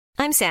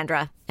I'm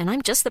Sandra, and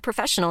I'm just the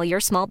professional your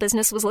small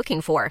business was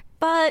looking for.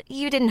 But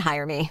you didn't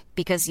hire me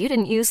because you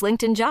didn't use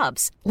LinkedIn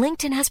Jobs.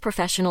 LinkedIn has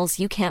professionals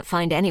you can't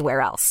find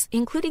anywhere else,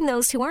 including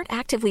those who aren't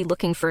actively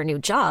looking for a new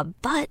job,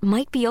 but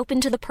might be open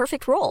to the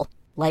perfect role,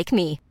 like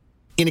me.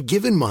 In a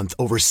given month,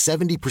 over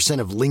 70%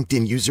 of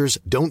LinkedIn users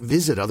don't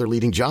visit other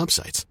leading job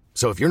sites.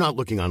 So if you're not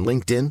looking on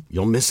LinkedIn,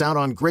 you'll miss out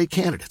on great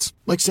candidates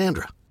like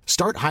Sandra.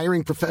 Start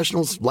hiring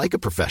professionals like a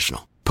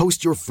professional.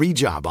 Post your free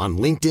job on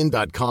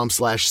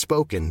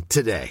linkedin.com/spoken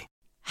today.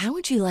 How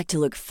would you like to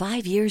look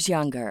 5 years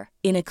younger?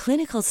 In a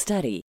clinical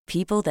study,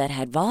 people that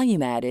had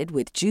volume added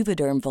with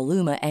Juvederm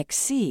Voluma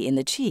XC in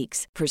the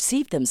cheeks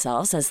perceived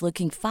themselves as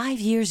looking 5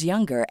 years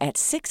younger at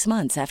 6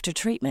 months after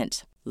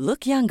treatment.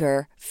 Look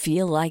younger,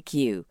 feel like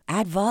you.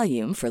 Add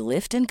volume for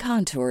lift and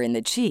contour in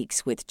the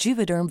cheeks with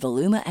Juvederm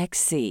Voluma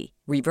XC.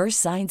 Reverse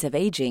signs of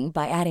aging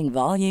by adding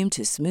volume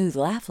to smooth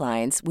laugh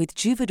lines with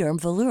Juvederm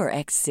Volure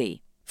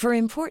XC. For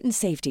important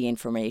safety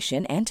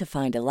information and to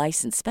find a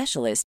licensed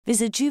specialist,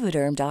 visit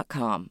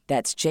Juvederm.com.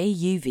 That's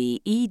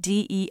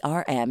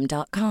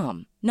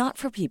JUVEDERM.com. Not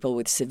for people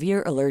with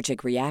severe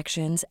allergic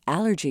reactions,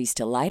 allergies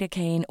to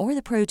lidocaine, or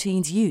the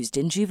proteins used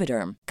in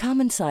Juvederm.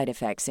 Common side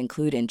effects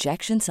include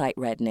injection site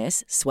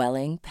redness,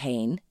 swelling,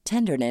 pain,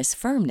 tenderness,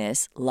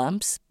 firmness,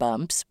 lumps,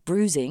 bumps,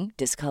 bruising,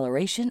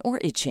 discoloration, or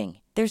itching.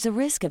 There's a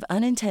risk of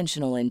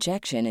unintentional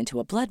injection into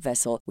a blood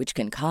vessel, which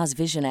can cause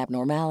vision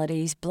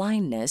abnormalities,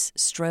 blindness,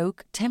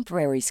 stroke,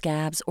 temporary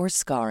scabs, or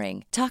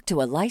scarring. Talk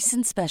to a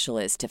licensed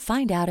specialist to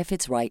find out if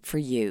it's right for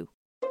you.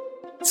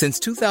 Since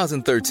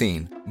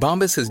 2013,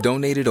 Bombas has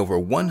donated over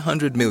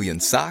 100 million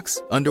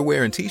socks,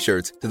 underwear, and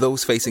T-shirts to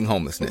those facing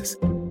homelessness.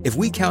 If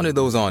we counted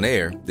those on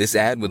air, this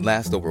ad would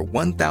last over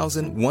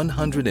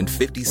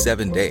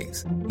 1,157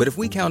 days. But if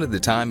we counted the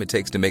time it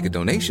takes to make a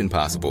donation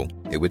possible,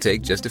 it would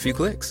take just a few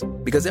clicks.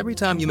 Because every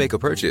time you make a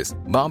purchase,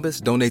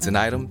 Bombas donates an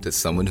item to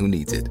someone who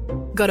needs it.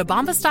 Go to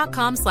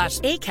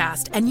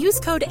bombas.com/ACAST and use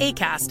code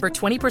ACAST for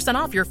 20%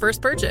 off your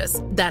first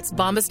purchase. That's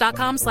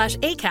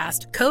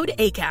bombas.com/ACAST, code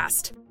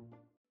ACAST.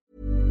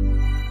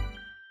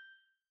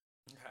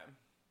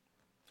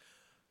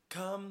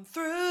 Come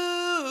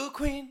through,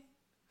 Queen.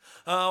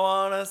 I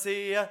wanna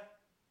see ya.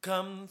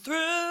 Come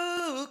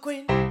through,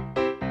 Queen.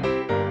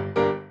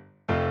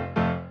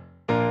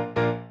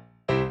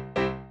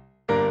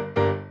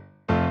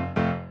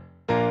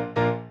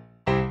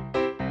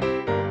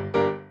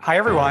 Hi,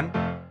 everyone.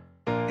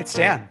 It's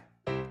Dan.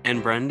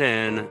 And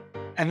Brendan.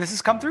 And this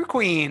is Come Through,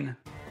 Queen.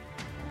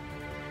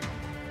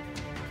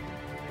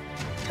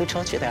 Who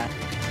told you that?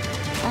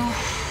 Oh,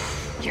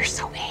 you're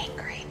so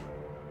angry.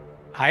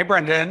 Hi,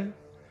 Brendan.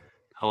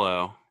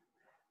 Hello.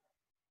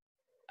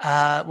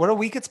 What a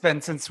week it's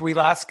been since we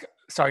last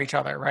saw each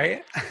other,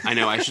 right? I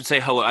know. I should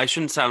say hello. I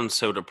shouldn't sound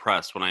so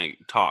depressed when I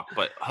talk,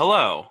 but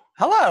hello.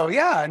 Hello.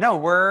 Yeah. No,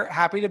 we're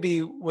happy to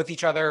be with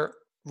each other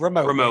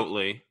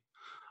remotely.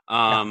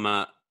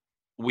 Yeah.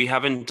 We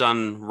haven't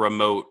done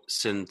remote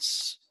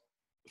since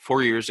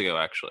 4 years ago,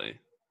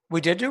 actually.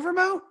 We did do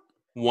remote?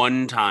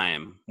 One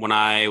time when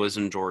I was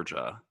in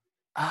Georgia.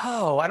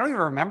 Oh, I don't even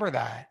remember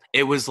that.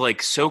 It was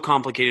like so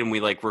complicated, and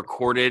we like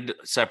recorded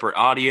separate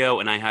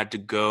audio, and I had to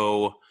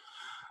go.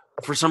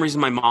 For some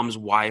reason, my mom's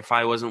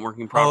Wi-Fi wasn't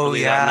working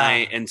properly that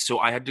night, and so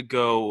I had to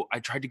go. I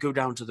tried to go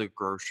down to the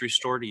grocery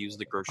store to use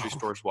the grocery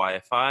store's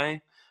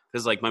Wi-Fi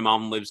because, like, my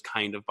mom lives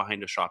kind of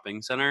behind a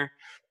shopping center,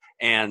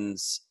 and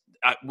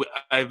I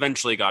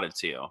eventually got it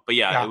to you. But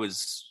yeah, it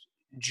was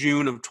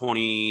June of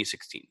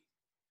 2016.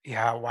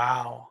 Yeah.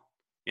 Wow.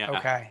 Yeah.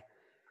 Okay.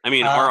 I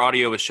mean, our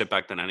audio was shipped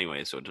back then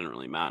anyway, so it didn't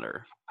really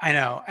matter. I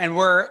know, and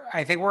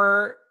I think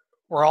we're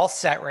all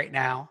set right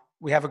now.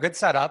 We have a good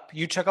setup.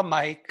 You took a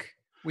mic.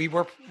 We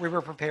were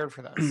prepared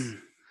for this.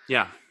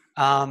 Yeah.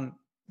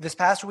 This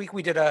past week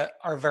we did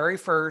our very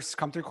first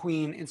Come Through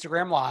Queen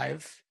Instagram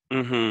Live,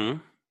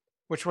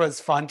 which was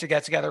fun to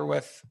get together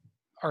with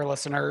our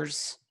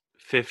listeners.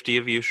 50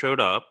 of you showed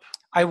up.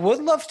 I would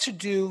love to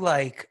do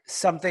like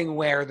something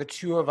where the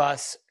two of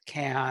us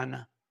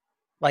can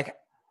like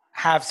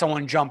have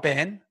someone jump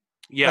in.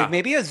 Yeah. Like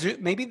maybe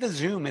the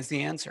Zoom is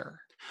the answer.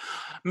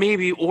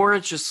 Maybe, or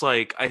it's just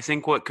like, I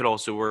think what could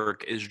also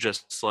work is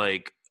just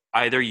like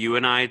either you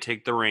and I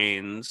take the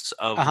reins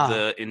of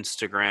the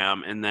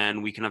Instagram, and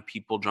then we can have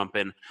people jump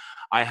in.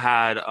 I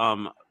had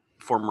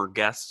former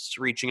guests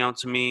reaching out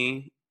to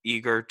me,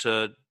 eager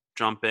to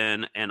jump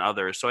in, and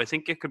others. So I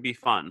think it could be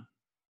fun.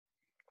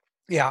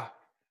 Yeah,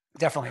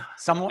 definitely.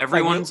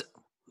 Everyone's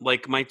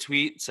like my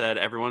tweet said,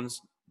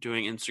 everyone's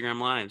doing Instagram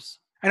lives.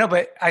 I know,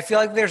 but I feel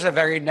like there's a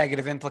very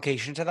negative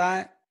implication to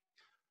that.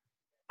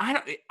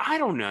 I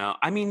don't know.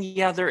 I mean,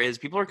 yeah, there is.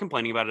 People are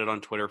complaining about it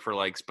on Twitter for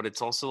likes, but it's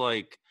also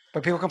like...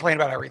 But people complain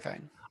about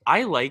everything.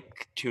 I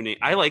like tuning.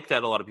 I like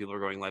that a lot of people are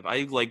going live.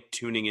 I like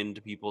tuning into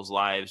people's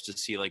lives to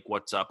see like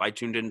what's up. I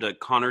tuned into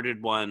Connor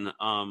did one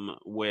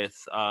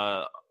with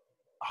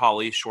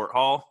Holly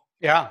Shorthall.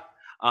 Yeah.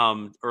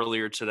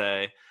 Earlier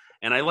today.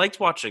 And I liked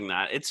watching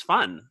that. It's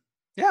fun.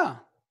 Yeah.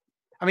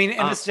 I mean,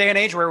 in this day and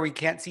age where we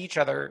can't see each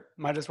other,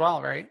 might as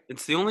well, right?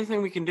 It's the only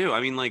thing we can do.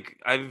 I mean, like,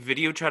 I've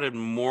video chatted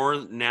more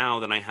now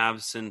than I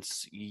have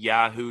since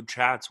Yahoo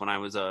Chats when I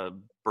was a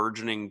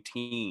burgeoning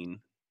teen.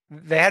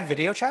 They had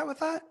video chat with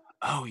that?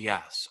 Oh,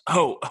 yes.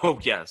 Oh,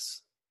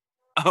 yes.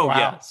 Oh, wow.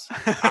 Yes.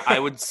 I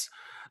would...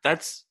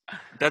 That's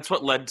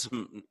what led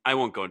to... I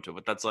won't go into it,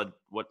 but that's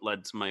what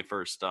led to my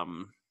first...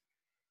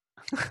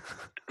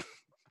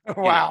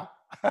 Wow.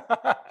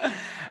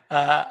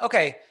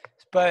 Okay,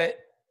 but...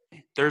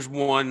 There's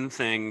one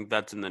thing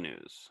that's in the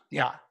news.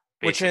 Yeah,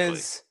 basically. Which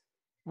is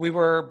we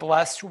were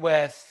blessed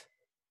with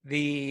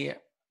the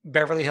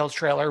Beverly Hills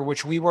trailer,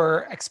 which we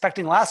were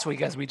expecting last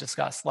week, as we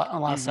discussed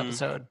on last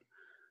episode.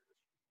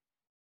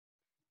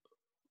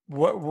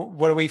 What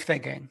are we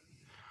thinking?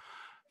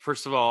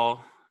 First of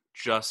all,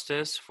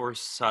 justice for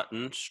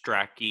Sutton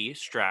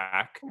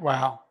Strack.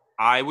 Wow.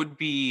 I would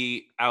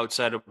be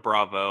outside of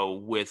Bravo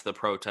with the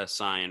protest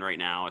sign right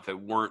now if it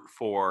weren't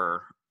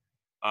for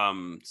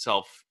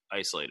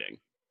self-isolating.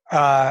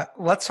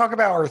 Let's talk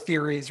about our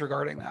theories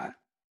regarding that.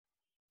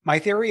 My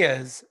theory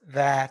is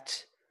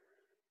that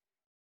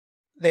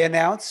they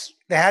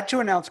had to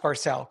announce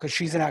Garcelle because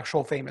she's an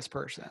actual famous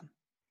person.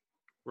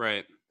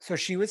 Right. So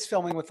she was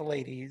filming with the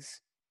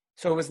ladies,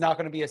 so it was not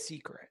going to be a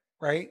secret,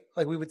 right?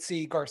 Like we would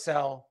see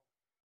Garcelle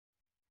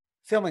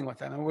filming with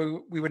them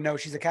and we would know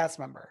she's a cast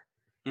member.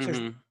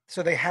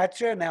 So they had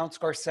to announce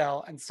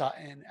Garcelle and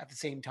Sutton at the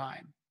same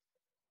time.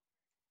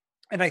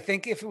 And I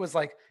think if it was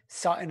like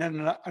Sutton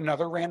and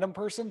another random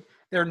person,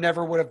 there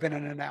never would have been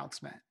an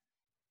announcement.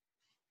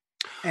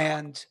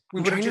 And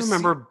we would just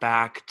remember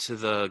back to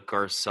the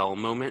Garcelle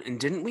moment. And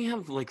didn't we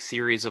have like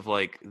theories of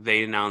like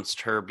they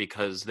announced her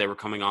because they were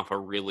coming off a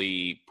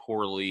really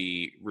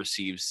poorly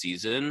received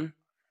season?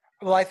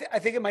 Well, I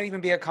think it might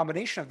even be a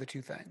combination of the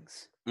two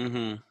things.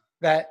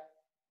 That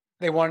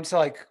they wanted to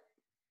like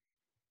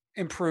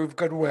improve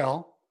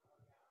goodwill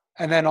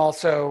and then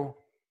also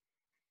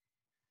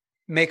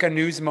make a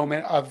news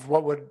moment of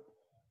what would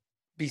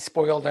be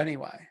spoiled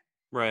anyway.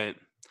 Right.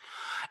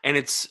 And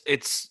it's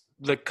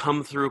the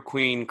come through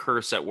queen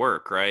curse at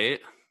work, right?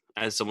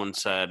 As someone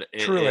said,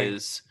 it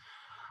is,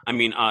 I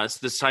mean, us,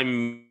 this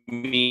time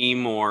me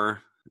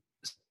more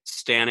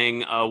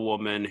standing a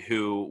woman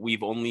who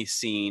we've only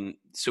seen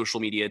social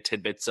media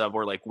tidbits of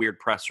or like weird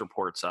press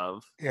reports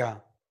of. Yeah.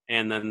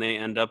 And then they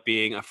end up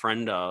being a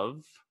friend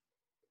of,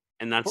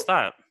 and that's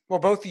that. Well,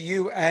 both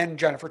you and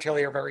Jennifer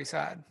Tilly are very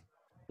sad.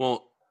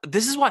 Well,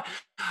 this is why,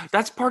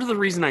 that's part of the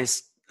reason I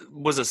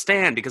was a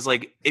stan, because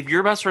like if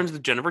you're best friends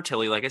with Jennifer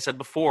Tilly, like I said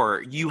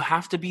before, you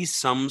have to be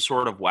some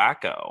sort of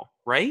wacko,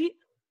 right?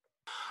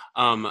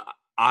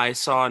 I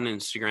saw an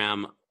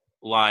Instagram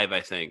live,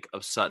 I think,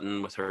 of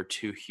Sutton with her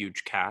two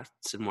huge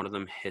cats and one of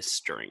them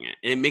hissed during it.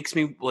 And it makes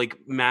me like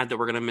mad that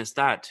we're gonna miss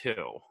that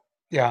too.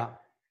 Yeah.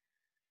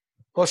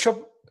 Well,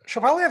 she'll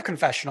probably have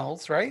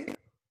confessionals, right?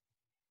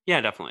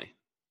 Yeah, definitely.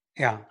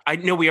 Yeah. I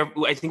know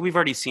I think we've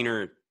already seen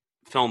her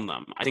film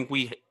them. I think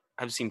we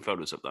have seen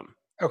photos of them.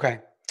 Okay.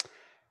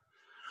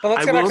 But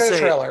let's get back to the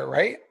trailer,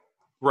 right?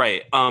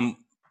 Right.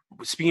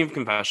 Speaking of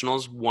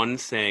confessionals, one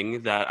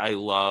thing that I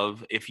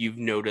love, if you've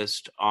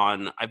noticed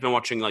I've been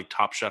watching like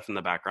Top Chef in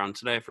the background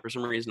today for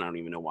some reason. I don't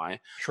even know why.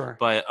 Sure.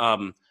 But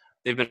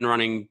they've been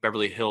running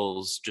Beverly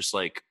Hills just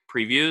like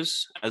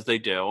previews as they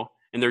do.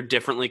 And they're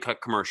differently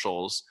cut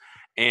commercials.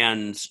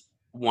 And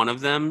one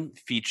of them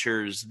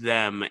features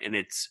them and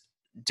it's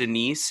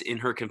Denise in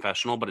her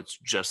confessional, but it's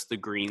just the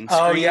green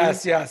screen. Oh,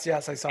 yes, I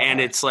saw and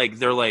that. it's like,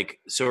 they're like,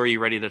 so are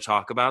you ready to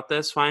talk about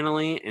this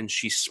finally? And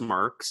she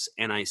smirks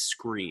and I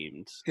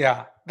screamed.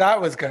 Yeah, that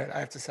was good, I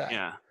have to say.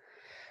 Yeah.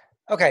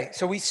 Okay,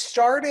 so we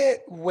started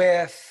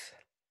with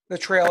the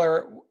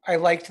trailer. I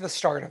liked the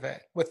start of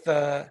it with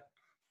the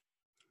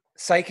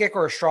psychic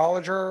or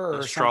astrologer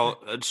or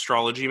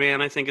astrology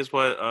man, I think is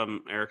what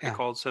Erica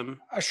calls him.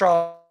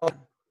 Astrologer.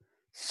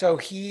 So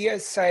he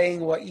is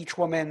saying what each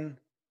woman,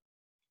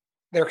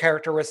 their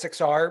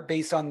characteristics are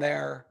based on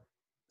their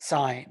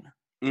sign.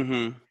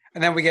 Mm-hmm.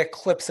 And then we get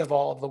clips of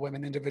all of the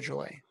women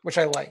individually, which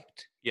I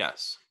liked.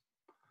 Yes.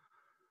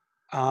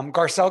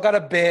 Garcelle got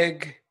a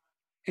big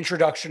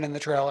introduction in the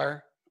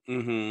trailer.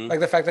 Mm-hmm. Like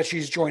the fact that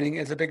she's joining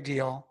is a big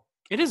deal.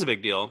 It is a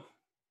big deal.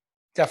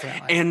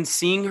 Definitely. And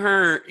seeing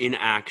her in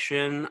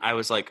action, I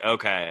was like,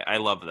 okay, I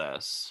love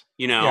this.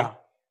 You know? Yeah,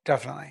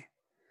 definitely.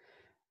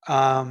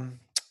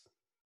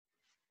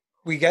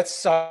 We get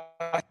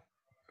Sutton,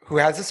 who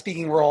has a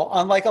speaking role,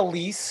 unlike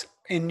Elise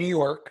in New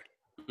York.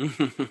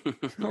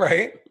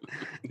 Right?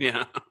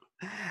 Yeah.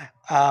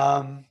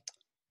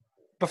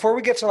 Before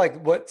we get to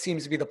like what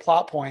seems to be the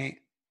plot point,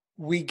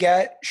 we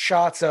get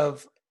shots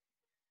of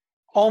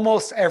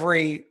almost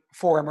every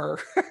former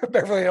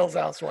Beverly Hills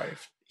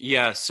housewife.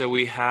 Yeah, so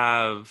we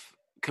have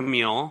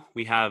Camille,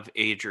 we have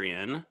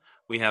Adrian,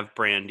 we have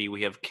Brandy,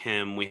 we have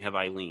Kim, we have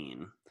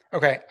Eileen.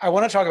 Okay, I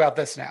want to talk about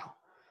this now.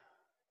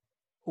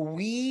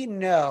 We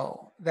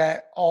know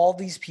that all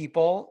these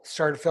people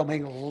started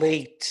filming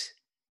late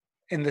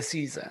in the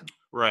season.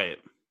 Right.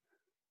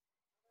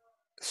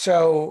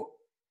 So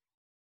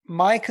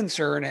my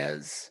concern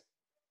is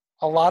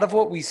a lot of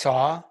what we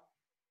saw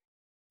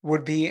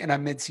would be in a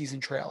mid-season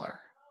trailer.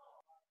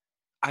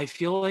 I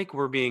feel like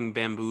we're being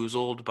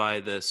bamboozled by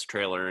this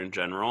trailer in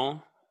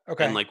general.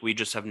 Okay. And like we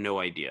just have no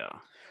idea.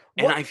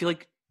 And I feel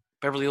like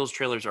Beverly Hills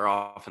trailers are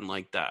often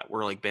like that.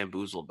 We're like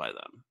bamboozled by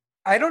them.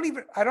 I don't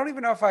even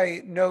know if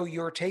I know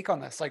your take on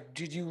this. Like,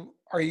 did you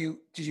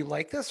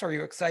like this? Are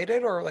you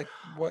excited, or like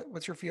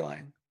what's your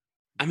feeling?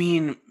 I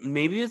mean,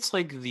 maybe it's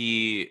like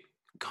the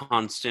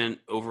constant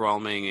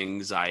overwhelming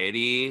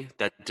anxiety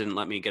that didn't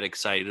let me get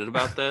excited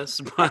about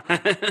this, but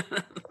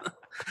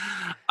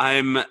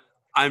I'm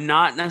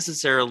not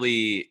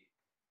necessarily,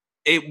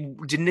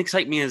 it didn't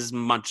excite me as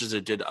much as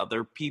it did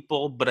other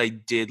people, but I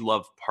did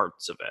love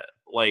parts of it.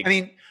 Like, I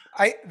mean,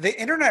 the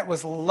internet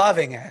was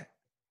loving it.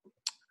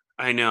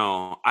 I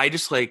know. I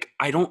just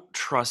I don't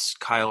trust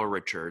Kyle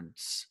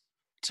Richards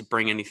to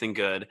bring anything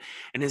good.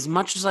 And as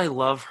much as I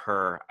love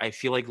her, I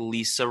feel like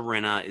Lisa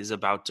Rinna is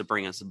about to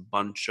bring us a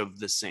bunch of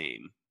the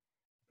same.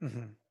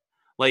 Mm-hmm.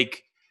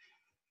 Like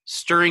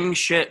stirring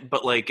shit,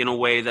 but like in a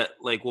way that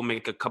like will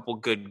make a couple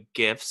good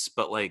gifts,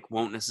 but like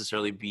won't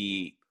necessarily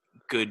be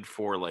good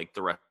for like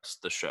the rest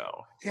of the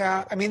show.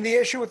 Yeah. I mean, the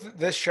issue with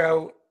this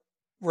show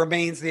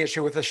remains the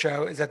issue with the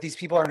show is that these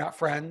people are not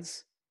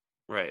friends.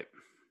 Right.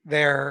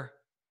 They're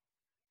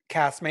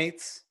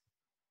castmates.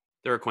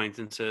 They're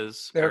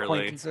acquaintances. They're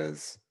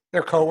acquaintances.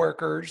 They're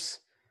coworkers.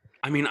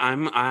 I mean,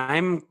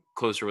 I'm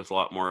closer with a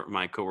lot more of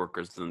my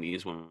coworkers than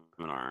these women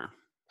are.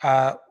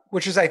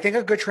 Which is, I think,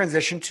 a good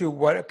transition to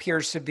what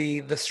appears to be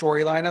the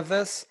storyline of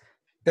this.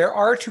 There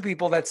are two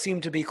people that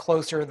seem to be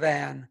closer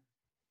than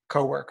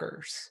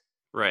coworkers.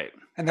 Right.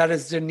 And that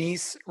is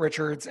Denise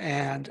Richards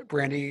and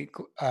Brandi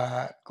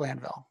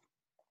Glanville.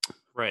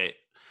 Right.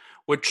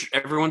 Which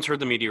everyone's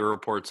heard the media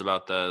reports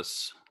about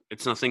this.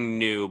 It's nothing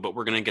new, but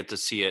we're going to get to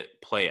see it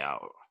play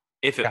out,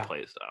 if it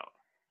plays out.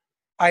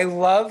 I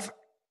love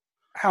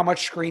how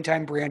much screen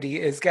time Brandi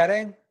is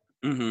getting.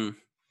 Mm-hmm.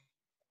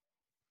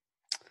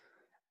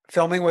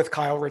 Filming with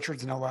Kyle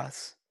Richards, no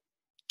less.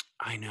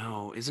 I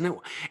know. Isn't it?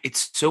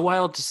 It's so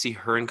wild to see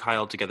her and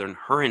Kyle together, and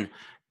her and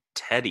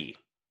Teddy.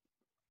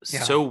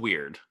 Yeah. So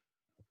weird.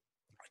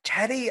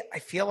 Teddy, I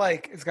feel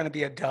like, is going to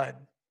be a dud.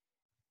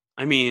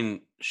 I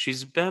mean,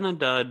 she's been a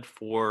dud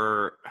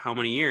for how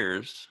many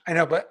years? I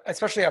know, but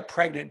especially a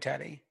pregnant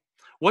Teddy.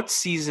 What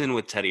season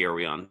with Teddy are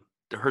we on?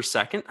 Her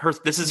second?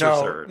 This is her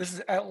third. This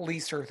is at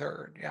least her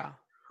third, yeah.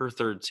 Her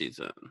third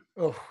season.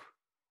 Oh.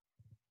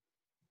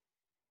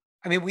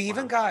 I mean, we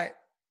even got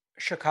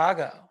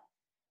Chicago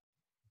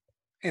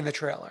in the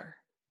trailer,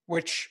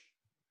 which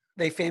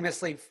they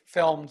famously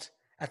filmed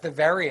at the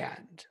very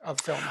end of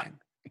filming.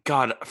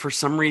 God, for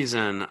some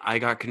reason, I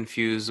got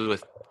confused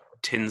with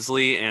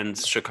Tinsley and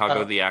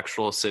Chicago, the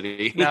actual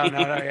city. No,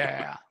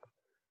 yeah.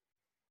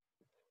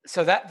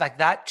 So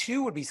that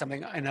too would be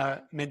something in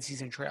a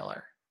mid-season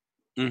trailer.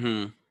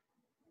 Mm-hmm.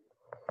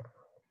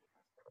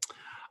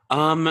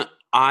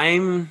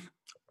 I'm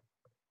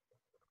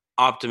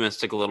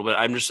optimistic a little bit.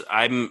 I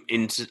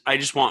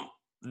just want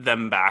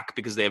them back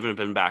because they haven't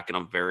been back in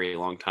a very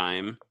long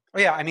time. Oh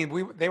yeah, I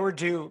mean they were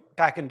due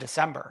back in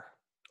December.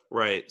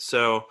 Right.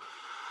 So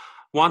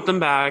want them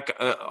back.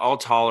 I'll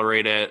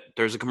tolerate it.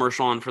 There's a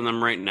commercial on for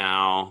them right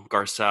now.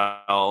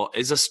 Garcelle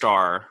is a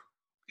star.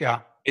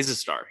 Yeah. Is a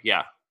star.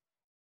 Yeah.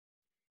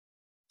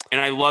 And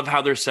I love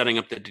how they're setting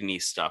up the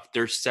Denise stuff.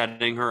 They're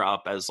setting her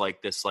up as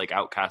like this like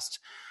outcast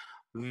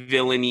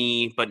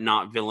villainy, but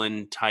not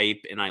villain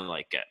type. And I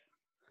like it.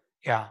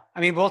 Yeah. I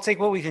mean, we'll take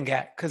what we can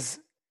get because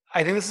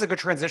I think this is a good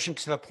transition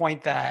to the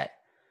point that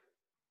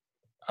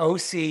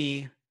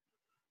OC,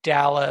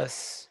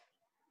 Dallas,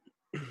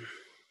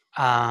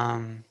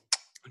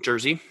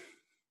 Jersey,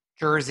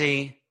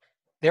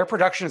 their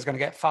production is going to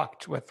get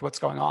fucked with what's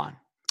going on.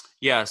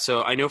 Yeah.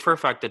 So I know for a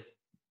fact that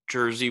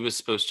Jersey was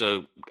supposed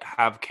to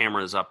have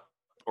cameras up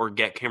or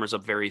get cameras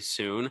up very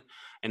soon.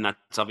 And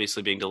that's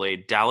obviously being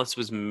delayed. Dallas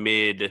was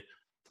mid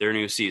their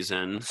new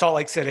season. Salt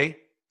Lake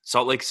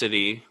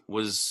City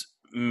was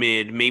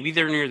mid. Maybe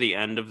they're near the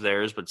end of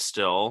theirs, but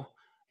still.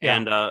 Yeah.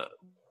 And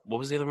what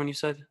was the other one you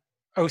said?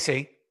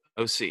 OC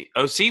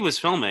was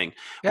filming.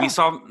 Yeah.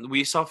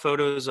 We saw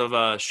photos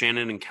of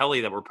Shannon and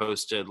Kelly that were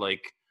posted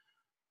like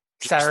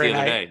just Saturday the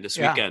other night. day, this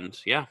weekend.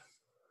 Yeah.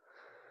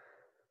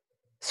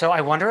 So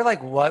I wonder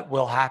like what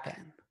will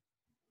happen.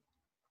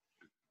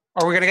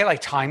 Are we going to get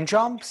like time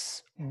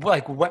jumps?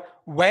 Like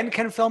when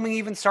can filming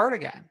even start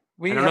again?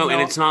 I don't know.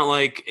 And it's not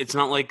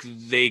like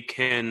they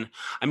can,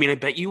 I mean, I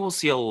bet you will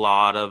see a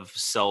lot of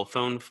cell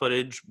phone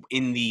footage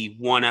in the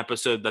one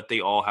episode that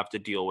they all have to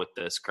deal with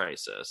this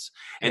crisis.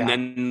 And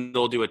then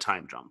they'll do a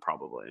time jump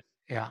probably.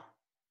 Yeah.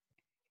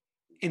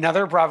 In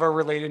other Bravo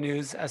related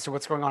news as to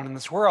what's going on in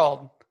this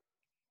world,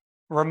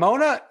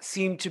 Ramona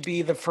seemed to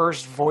be the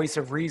first voice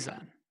of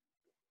reason.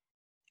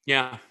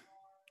 Yeah.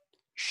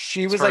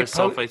 She was as far like as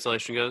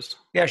self-isolation goes.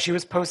 Yeah, she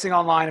was posting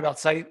online about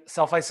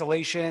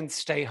self-isolation,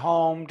 stay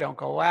home, don't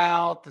go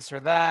out, this or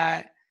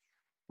that.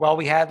 Well,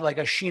 we had like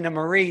a Sheena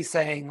Marie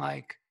saying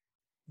like,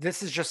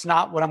 this is just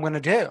not what I'm going to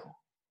do.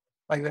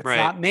 Like, that's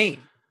not me.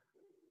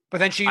 But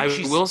then she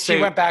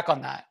went back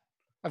on that.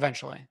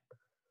 eventually.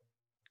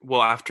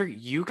 Well, after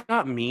you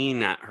got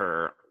mean at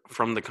her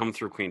from the Come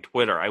Through Queen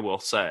Twitter, I will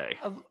say.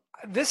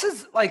 This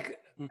is like,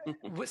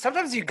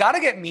 sometimes you got to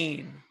get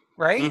mean,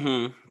 right?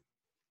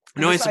 Mm-hmm.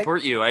 No, I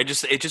support you.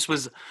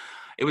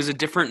 It was a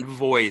different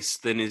voice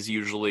than is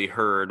usually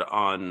heard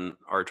on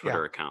our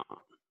Twitter account.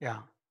 Yeah.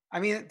 I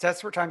mean,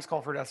 desperate times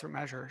call for desperate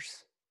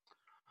measures.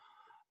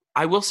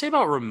 I will say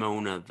about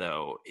Ramona,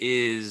 though,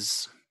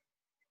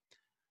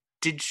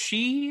 did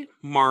she,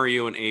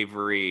 Mario, and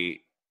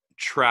Avery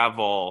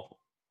travel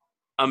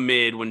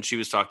amid when she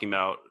was talking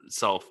about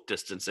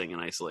self-distancing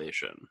and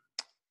isolation?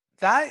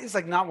 That is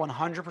like not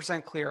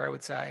 100% clear, I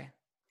would say.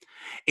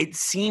 It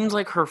seems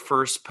like her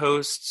first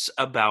posts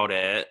about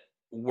it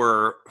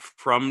were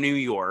from New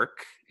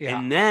York,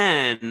 and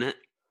then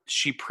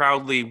she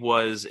proudly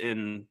was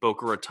in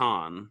Boca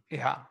Raton.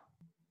 Yeah.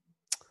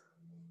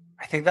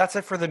 I think that's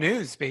it for the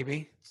news,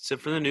 baby. That's it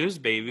for the news,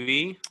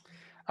 baby.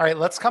 All right,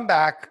 let's come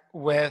back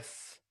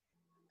with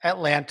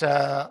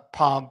Atlanta,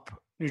 Pump,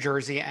 New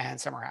Jersey, and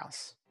Summer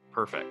House.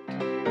 Perfect.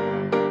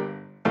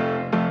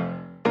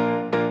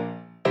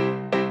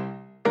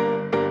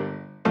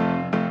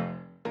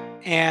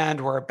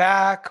 And we're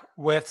back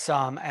with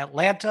some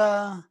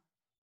Atlanta,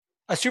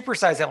 a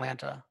supersized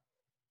Atlanta.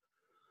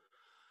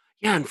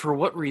 Yeah, and for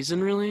what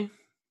reason, really?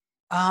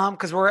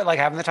 Because we're like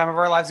having the time of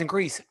our lives in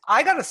Greece.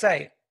 I gotta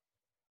say,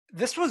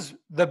 this was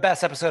the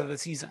best episode of the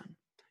season.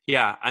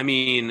 Yeah, I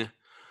mean,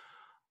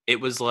 it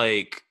was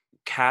like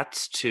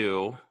Cats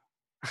 2.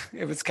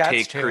 It was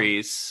Cats 2.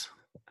 Grease.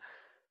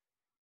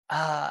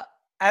 As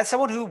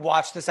someone who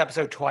watched this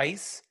episode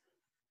twice,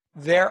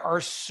 there are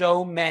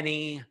so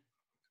many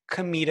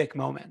comedic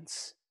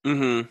moments.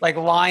 Mm-hmm. Like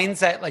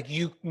lines that like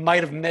you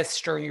might have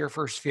missed during your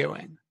first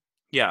viewing.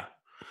 Yeah.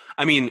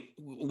 I mean,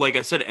 like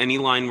I said, any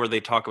line where they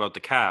talk about the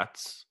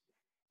cats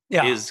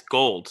is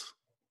gold.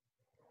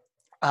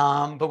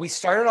 But we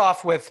started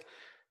off with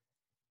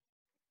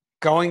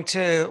going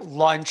to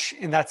lunch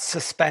in that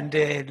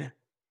suspended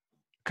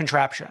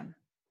contraption.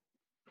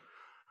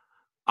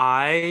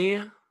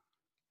 I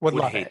would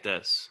love hate it.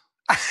 this.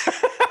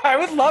 I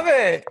would love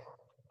it.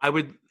 I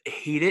would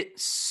hate it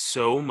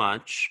so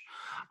much.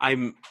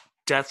 I'm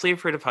deathly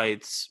afraid of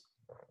heights.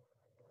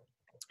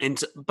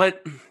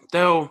 But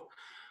though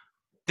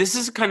this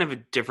is kind of a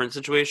different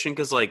situation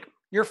because like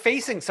you're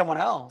facing someone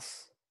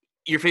else.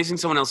 You're facing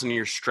someone else and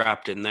you're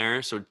strapped in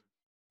there. So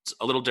it's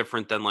a little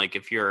different than like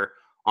if you're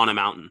on a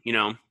mountain, you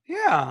know?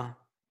 Yeah.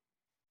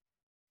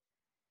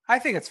 I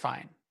think it's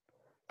fine.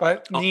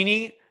 But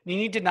Nene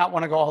did not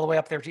want to go all the way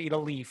up there to eat a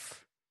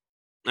leaf.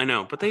 I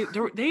know, but they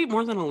ate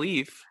more than a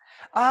leaf.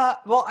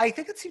 Well, I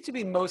think it seemed to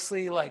be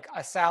mostly like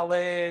a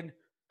salad,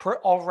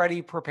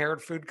 already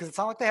prepared food, because it's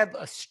not like they had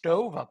a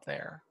stove up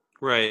there.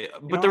 Right.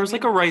 But there was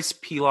like a rice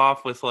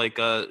pilaf with like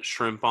a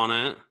shrimp on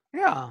it.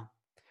 Yeah.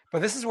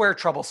 But this is where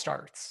trouble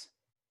starts.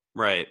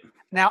 Right.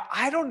 Now,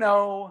 I don't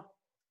know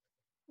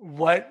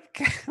what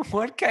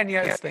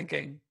Kenya is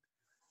thinking.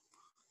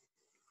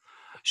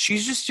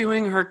 She's just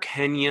doing her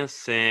Kenya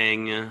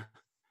thing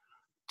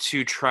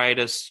to try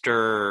to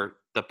stir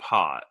the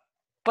pot.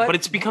 But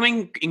it's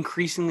becoming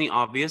increasingly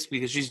obvious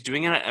because she's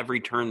doing it at every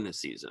turn this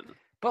season.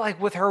 But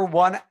like with her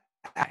one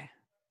eye,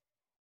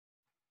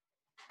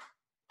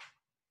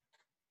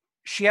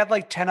 she had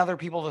like 10 other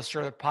people to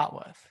stir the pot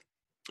with.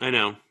 I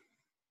know.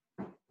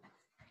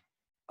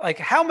 Like,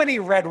 how many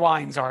red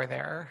wines are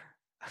there?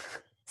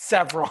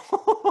 Several.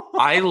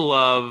 I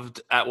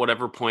loved at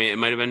whatever point, it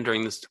might have been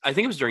during this, I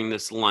think it was during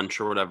this lunch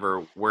or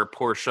whatever, where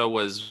Portia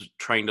was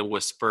trying to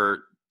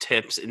whisper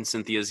tips in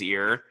Cynthia's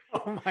ear.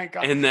 Oh my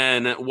God. And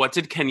then what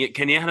did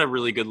Kenya had a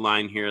really good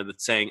line here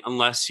that's saying,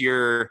 unless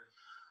you're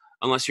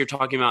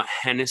talking about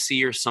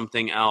Hennessy or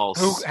something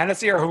else.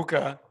 Hennessy or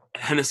hookah.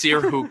 Hennessy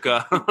or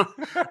hookah,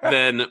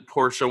 then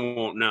Portia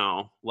won't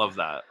know. Love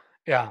that.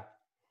 Yeah.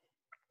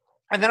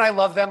 And then I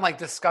love them like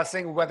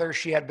discussing whether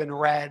she had been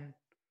read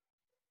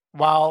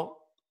while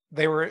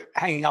they were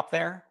hanging up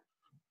there.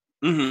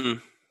 Mm-hmm.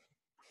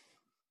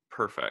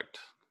 Perfect.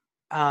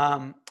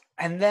 And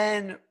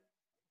then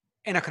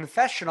in a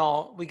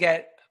confessional, we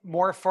get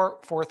more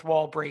fourth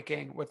wall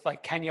breaking with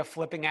like Kenya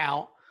flipping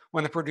out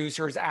when the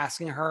producer is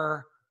asking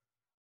her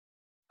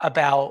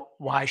about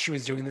why she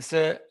was doing this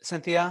to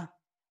Cynthia.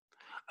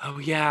 Oh,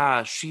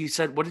 yeah. She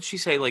said, what did she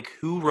say? Like,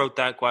 who wrote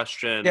that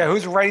question? Yeah,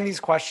 who's writing these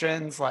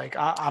questions? Like,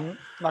 I'm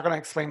not going to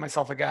explain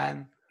myself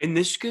again. And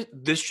this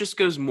just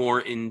goes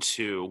more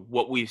into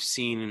what we've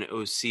seen in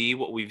OC,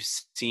 what we've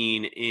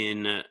seen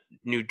in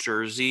New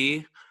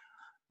Jersey,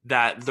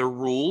 that the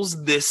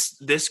rules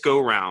this go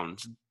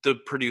round, the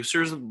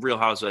producers of Real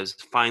Housewives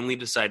finally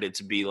decided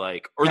to be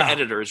like, or the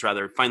editors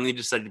rather, finally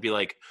decided to be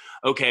like,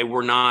 okay,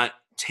 we're not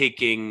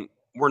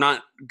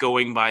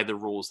going by the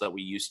rules that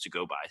we used to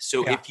go by.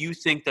 So if you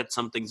think that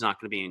something's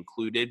not going to be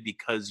included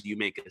because you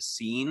make a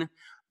scene,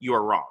 you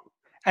are wrong.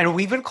 And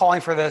we've been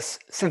calling for this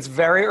since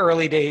very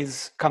early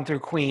days Come Through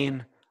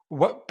Queen.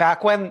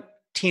 Back when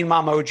Teen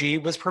Mom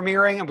OG was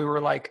premiering, and we were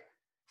like,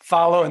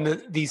 follow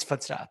in these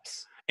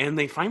footsteps. And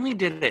they finally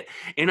did it.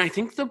 And I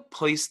think the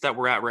place that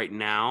we're at right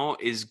now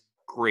is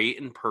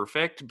great and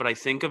perfect, but I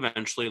think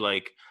eventually,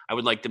 like, I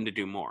would like them to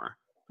do more.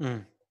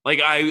 Like,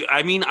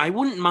 I mean, I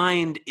wouldn't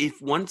mind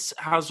if once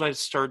Housewives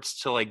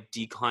starts to, like,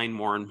 decline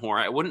more and more,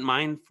 I wouldn't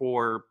mind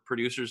for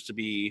producers to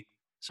be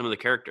some of the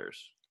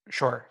characters.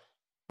 Sure.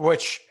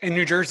 Which in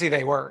New Jersey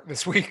they were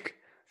this week.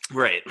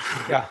 Right.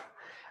 Yeah.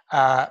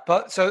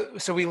 But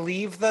so we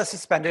leave the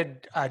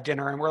suspended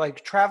dinner and we're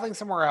like traveling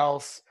somewhere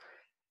else,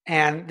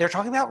 and they're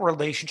talking about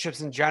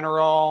relationships in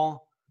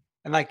general,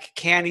 and like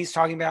Candy's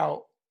talking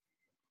about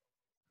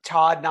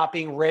Todd not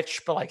being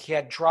rich, but like he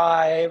had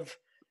drive.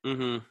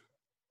 Mm-hmm.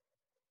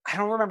 I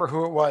don't remember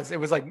who it was. It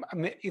was like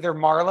either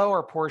Marlo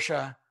or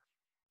Portia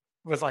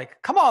was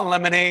like, "Come on,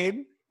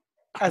 lemonade,"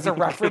 as a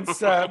reference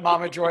to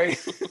Mama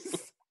Joyce.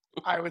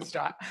 I was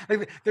dying.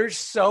 Like, there's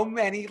so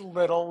many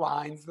little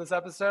lines this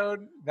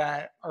episode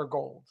that are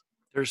gold.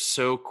 They're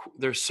so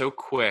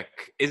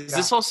quick. Is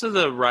this also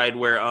the ride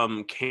where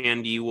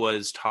Candy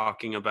was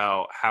talking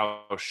about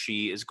how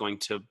she is going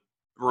to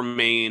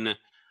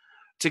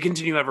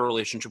continue to have a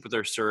relationship with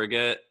her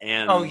surrogate,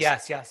 and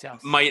yes,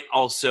 might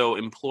also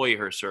employ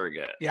her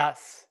surrogate.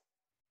 Yes.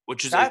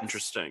 Which is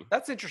interesting.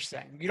 That's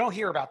interesting. You don't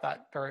hear about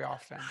that very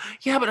often.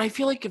 Yeah, but I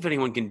feel like if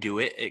anyone can do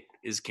it, it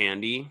is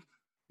Candy.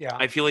 Yeah.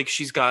 I feel like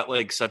she's got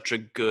like such a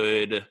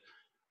good,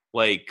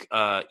 like,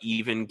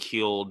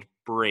 even-keeled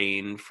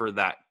brain for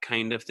that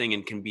kind of thing,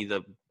 and can be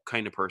the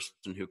kind of person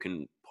who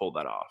can pull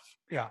that off.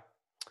 Yeah.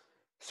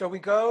 So we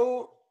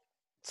go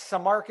to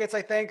some markets,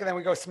 I think, and then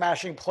we go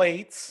smashing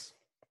plates.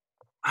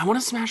 I want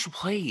to smash a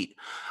plate.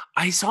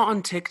 I saw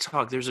on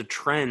TikTok, there's a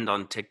trend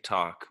on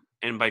TikTok,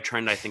 and by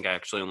trend, I think I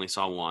actually only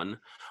saw one,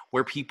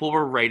 where people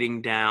were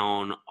writing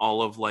down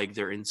all of like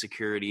their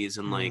insecurities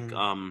and like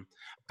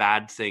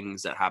bad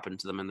things that happened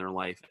to them in their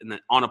life, and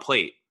then on a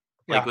plate,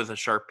 like with a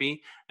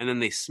Sharpie, and then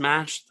they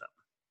smashed them.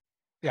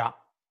 Yeah.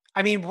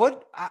 I mean,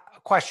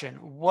 question,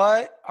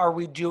 what are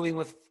we doing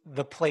with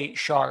the plate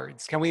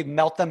shards? Can we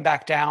melt them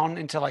back down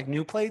into like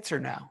new plates or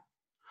no?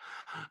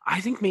 I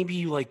think maybe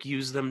you like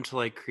use them to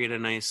like create a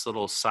nice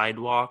little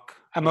sidewalk.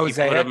 A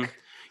mosaic?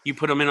 You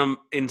put them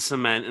in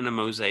cement in a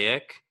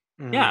mosaic.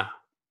 Mm-hmm. Yeah.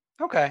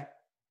 Okay.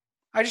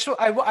 I just don't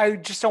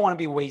want to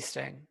be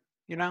wasting,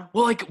 you know?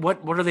 Well, like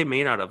what are they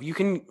made out of? You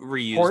can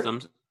reuse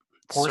them.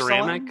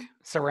 Porcelain?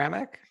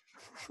 Ceramic?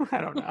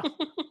 I don't know.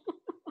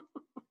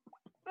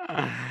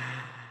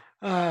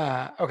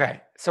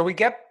 Okay. So we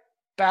get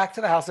back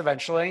to the house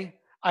eventually.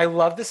 I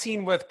love the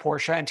scene with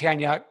Portia and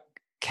Tanya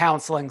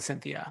counseling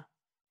Cynthia.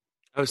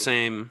 Oh,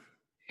 same.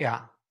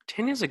 Yeah.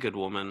 Tanya's a good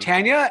woman.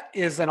 Tanya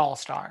is an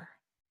all-star.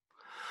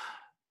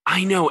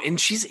 I know.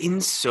 And she's in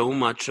so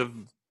much of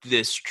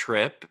this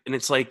trip. And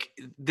it's like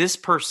this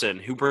person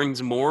who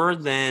brings more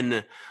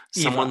than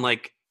someone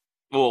like,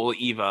 well,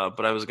 Eva,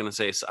 but I was going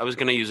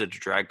to use it to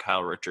drag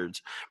Kyle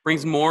Richards,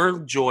 brings more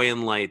joy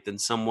and light than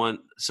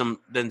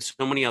than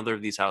so many other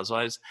of these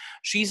housewives.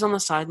 She's on the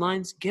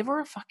sidelines. Give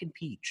her a fucking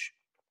peach.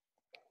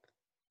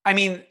 I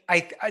mean,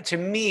 to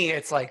me,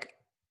 it's like,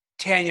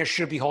 Tanya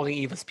should be holding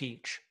Eva's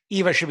peach.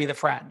 Eva should be the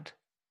friend.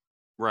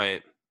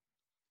 Right.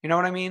 You know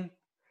what I mean?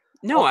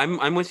 No,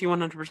 I'm with you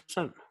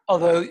 100%.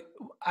 Although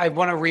I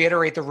want to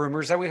reiterate the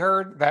rumors that we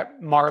heard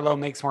that Marlo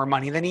makes more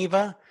money than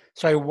Eva.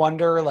 So I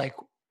wonder, like,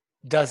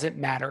 does it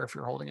matter if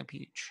you're holding a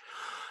peach?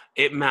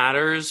 It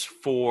matters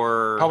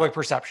for public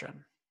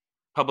perception.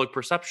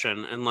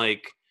 And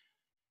like,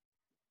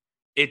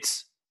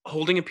 it's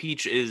holding a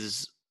peach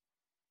is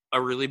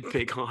a really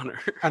big honor.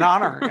 An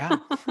honor,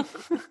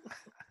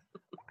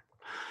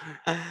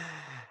 yeah.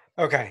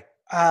 Okay.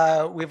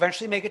 We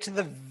eventually make it to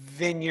the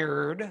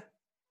vineyard.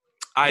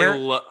 I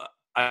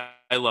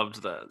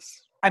loved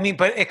this. I mean,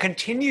 but it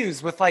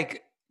continues with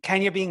like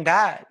Kenya being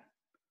bad.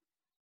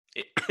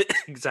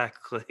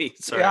 Exactly.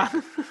 Sorry. Yeah.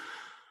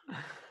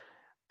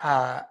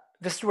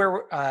 This is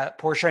where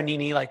Portia and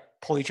Nene like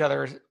pull each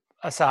other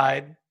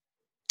aside.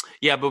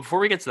 Yeah, but before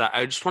we get to that,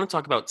 I just want to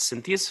talk about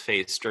Cynthia's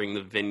face during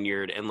the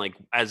vineyard, and like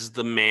as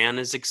the man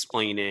is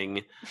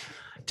explaining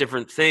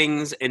different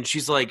things, and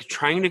she's like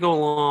trying to go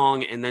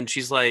along, and then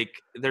she's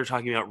like, they're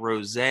talking about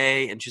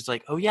rosé, and she's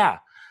like, oh yeah,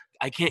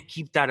 I can't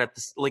keep that at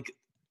this, like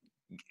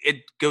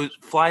it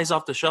flies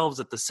off the shelves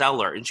at the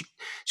cellar, and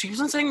she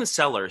keeps on saying the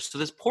cellar, so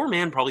this poor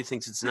man probably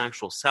thinks it's an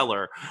actual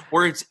cellar,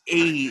 where it's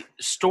a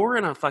store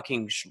in a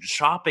fucking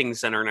shopping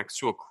center next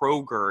to a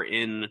Kroger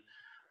in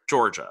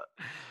Georgia.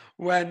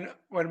 When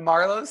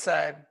Marlo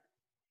said,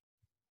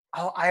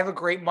 oh, I have a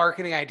great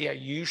marketing idea.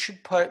 You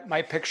should put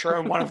my picture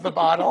on one of the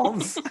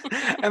bottles.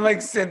 And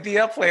like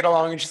Cynthia played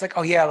along and she's like,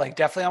 oh yeah, like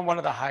definitely on one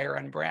of the higher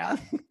end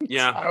brands.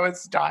 Yeah. I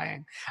was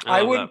dying.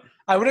 I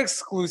would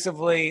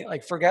exclusively,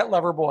 like, forget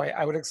Loverboy.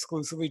 I would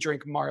exclusively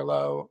drink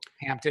Marlo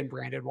Hampton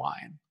branded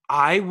wine.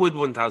 I would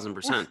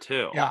 1000%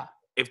 too. Yeah.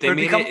 If they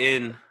made it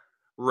in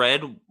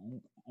red,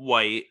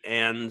 white,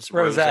 and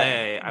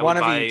rosé, I would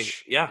buy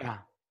each. Yeah.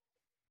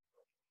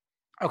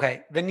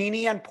 Okay. The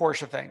Nene and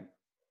Portia thing.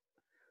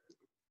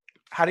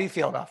 How do you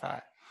feel about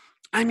that?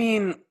 I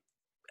mean,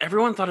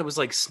 everyone thought it was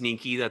like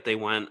sneaky that they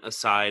went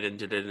aside and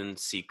did it in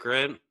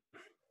secret.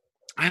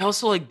 I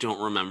also like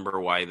don't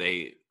remember why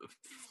they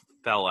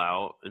fell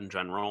out in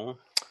general?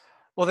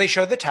 Well, they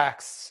showed the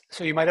texts,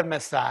 so you might have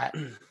missed that.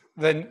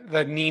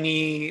 The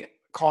Nene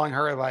calling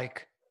her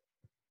like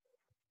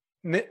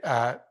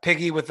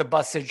Piggy with the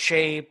busted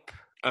shape.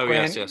 Oh,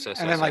 yes.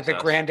 And then like the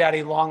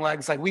granddaddy long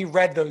legs. Like we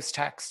read those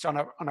texts on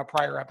a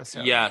prior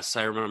episode. Yes,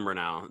 I remember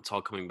now. It's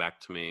all coming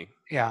back to me.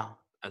 Yeah.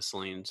 As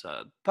Celine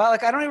said. But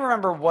like I don't even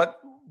remember what.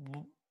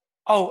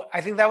 Oh,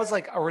 I think that was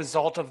like a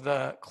result of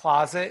the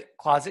closet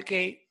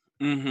gate.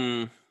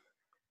 Mm-hmm.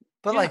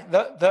 But like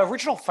the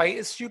original fight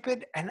is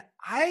stupid, and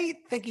I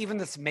think even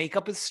this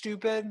makeup is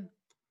stupid.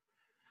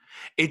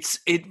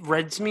 It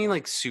reads me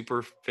like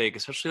super fake,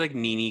 especially like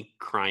Nene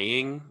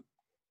crying.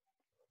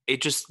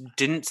 It just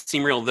didn't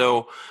seem real,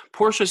 though.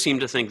 Portia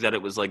seemed to think that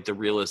it was like the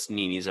realest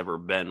Nene's ever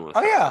been with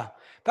her. Yeah,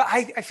 but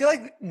I feel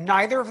like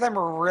neither of them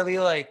are really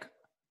like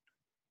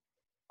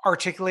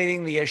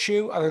articulating the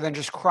issue, other than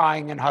just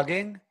crying and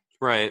hugging.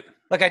 Right.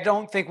 Like I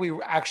don't think we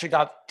actually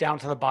got down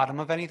to the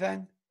bottom of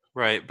anything.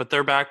 Right, but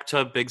they're back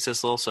to big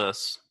sis, little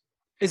sis.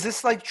 Is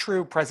this like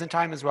true present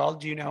time as well?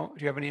 Do you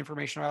have any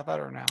information about that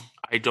or no?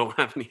 I don't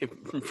have any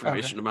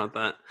information about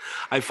that.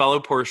 I follow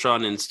Portia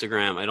on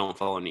Instagram. I don't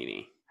follow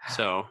Nene.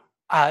 So,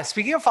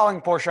 speaking of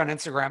following Portia on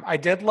Instagram, I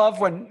did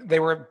love when they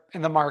were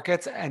in the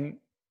markets and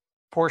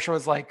Portia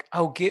was like,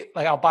 "Oh,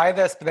 I'll buy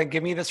this, but then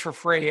give me this for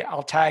free.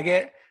 I'll tag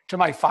it to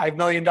my 5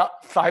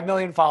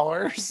 million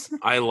followers."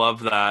 I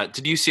love that.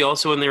 Did you see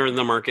also when they were in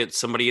the market,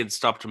 somebody had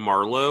stopped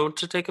Marlo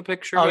to take a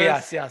picture? Oh, with?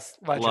 yes.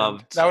 Legend.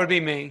 Loved. That would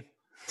be me.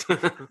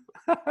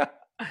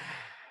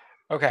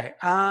 Okay.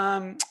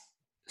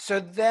 So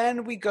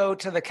then we go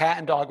to the cat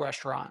and dog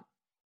restaurant.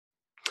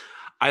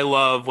 I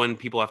love when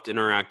people have to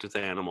interact with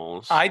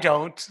animals. I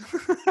don't.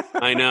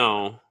 I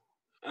know.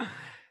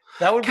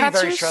 That would be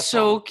very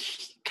stressful.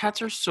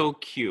 Cats are so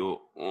cute.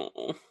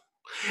 Oh.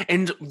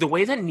 And the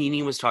way that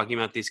Nene was talking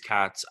about these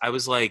cats, I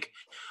was like,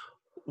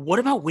 what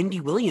about Wendy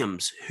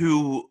Williams,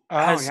 who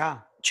has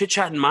Chit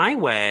Chat in My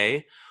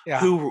Way,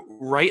 who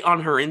write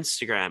on her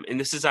Instagram, and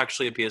this is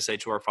actually a PSA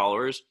to our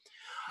followers.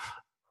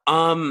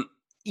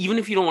 Even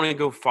if you don't want to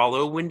go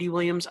follow Wendy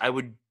Williams, I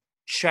would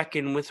check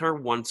in with her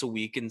once a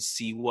week and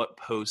see what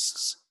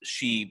posts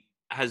she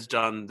has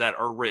done that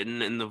are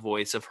written in the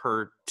voice of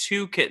her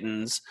two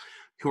kittens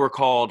who are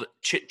called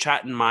Chit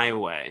Chat in My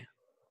Way.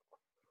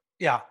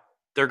 Yeah.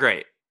 They're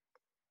great.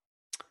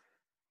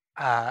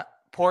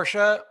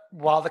 Portia,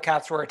 while the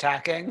cats were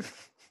attacking,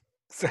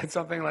 said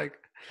something like,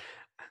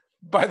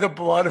 "By the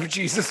blood of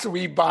Jesus,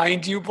 we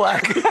bind you,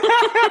 Black."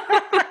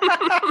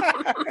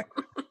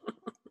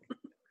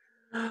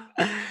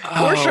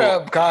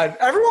 Portia, God,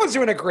 everyone's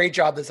doing a great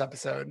job this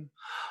episode.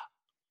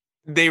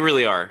 They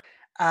really are.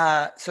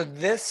 So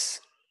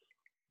this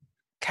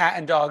cat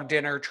and dog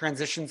dinner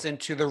transitions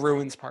into the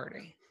ruins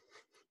party.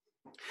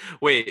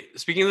 Wait,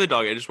 speaking of the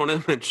dog, I just want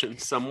to mention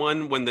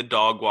someone when the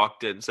dog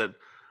walked in said,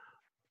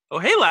 "Oh,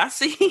 hey,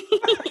 Lassie."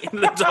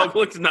 And the dog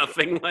looked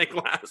nothing like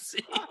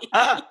Lassie.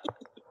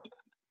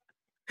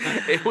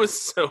 It was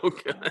so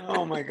good.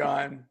 Oh my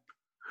God.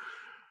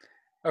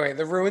 Okay,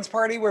 the ruins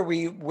party where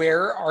we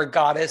wear our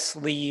goddess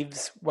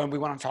leaves when we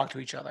want to talk to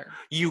each other.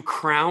 You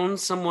crown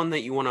someone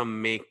that you want to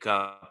make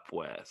up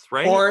with,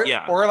 right?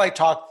 Or like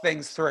talk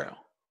things through.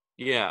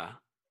 Yeah.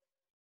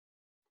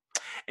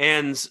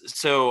 And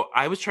so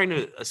I was trying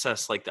to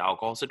assess like the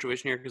alcohol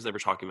situation here because they were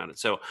talking about it.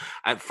 So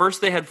at first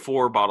they had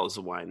 4 bottles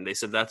of wine. They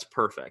said that's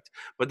perfect.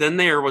 But then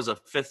there was a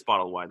 5th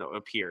bottle of wine that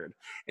appeared.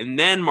 And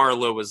then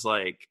Marlo was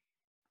like,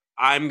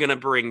 "I'm going to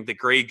bring the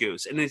Grey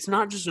Goose." And it's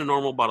not just a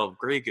normal bottle of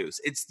Grey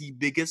Goose. It's the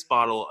biggest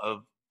bottle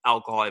of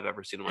alcohol I've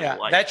ever seen in my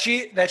life. That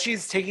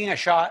she's taking a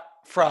shot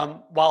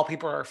from while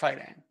people are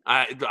fighting.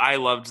 I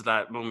loved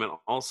that moment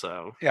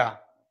also. Yeah.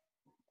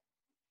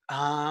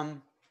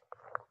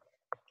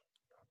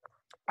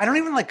 I don't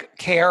even like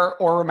care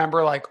or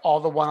remember like all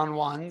the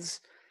one-on-ones.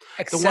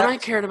 The one I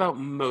cared about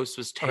most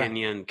was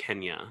Tanya and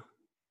Kenya.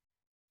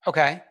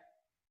 Okay.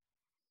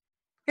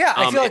 Yeah,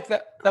 I feel like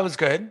that was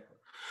good.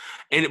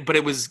 But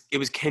it was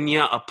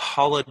Kenya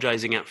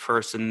apologizing at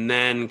first and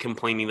then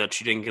complaining that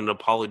she didn't get an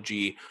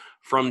apology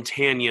from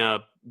Tanya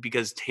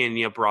because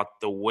Tanya brought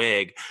the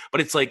wig.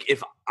 But it's like,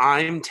 if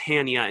I'm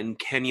Tanya and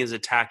Kenya's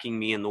attacking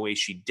me in the way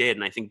she did,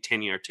 and I think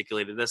Tanya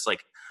articulated this,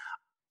 like,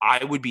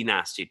 I would be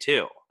nasty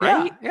too,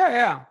 right?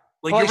 Yeah.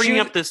 Like, you're bringing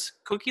up this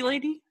cookie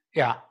lady?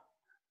 Yeah.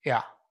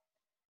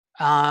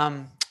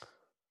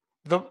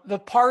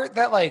 The part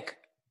that like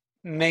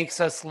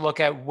makes us look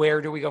at where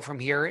do we go from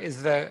here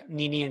is the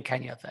Nene and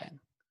Kenya thing.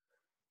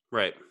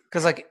 Right.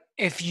 Because like,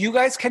 if you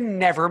guys can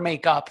never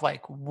make up,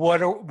 like,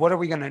 what are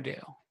we gonna do?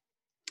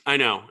 I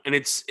know, and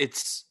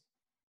it's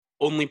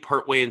only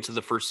partway into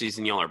the first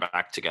season y'all are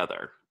back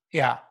together.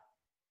 Yeah,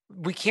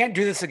 we can't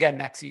do this again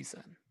next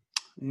season.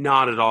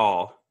 Not at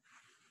all.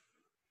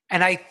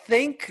 And I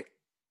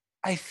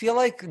feel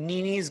like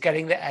Nene's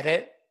getting the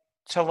edit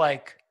to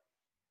like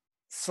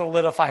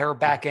solidify her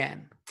back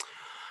in.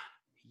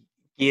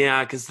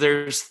 Yeah, because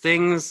there's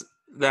things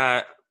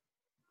that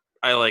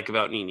I like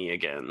about Nene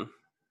again.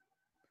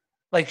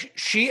 Like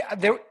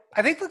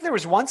I think that there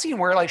was one scene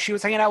where like she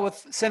was hanging out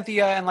with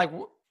Cynthia and like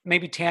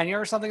maybe Tanya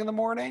or something in the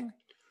morning.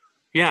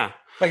 Yeah.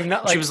 Like,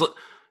 not like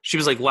she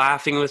was like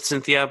laughing with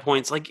Cynthia at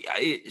points. Like,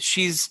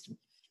 she's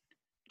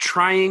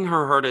trying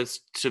her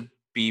hardest to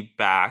be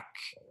back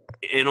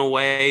in a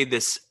way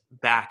this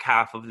back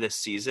half of this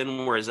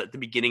season. Whereas at the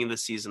beginning of the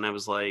season, I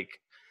was like,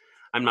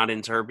 I'm not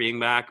into her being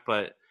back,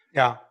 but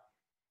yeah,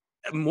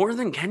 more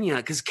than Kenya,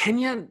 because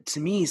Kenya to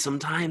me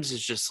sometimes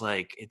is just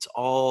like, it's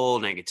all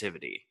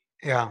negativity.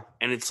 Yeah.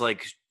 And it's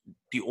like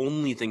the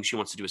only thing she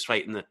wants to do is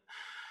fight. And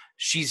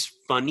she's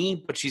funny,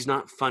 but she's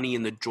not funny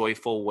in the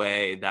joyful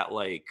way that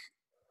like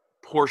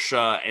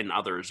Portia and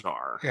others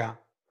are. Yeah.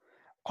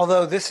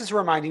 Although this is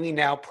reminding me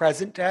now,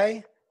 present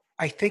day,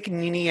 I think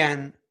Nene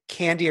and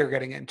Candy are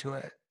getting into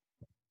it.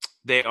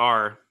 They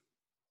are.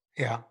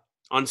 Yeah.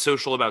 On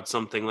social about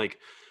something like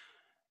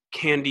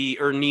Candy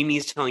or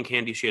Nene's telling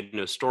Candy she had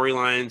no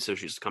storyline, so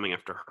she's coming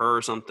after her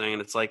or something.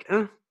 And it's like,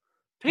 if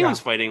anyone's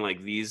fighting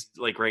like these,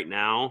 like right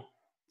now,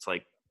 it's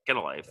like, get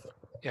a life.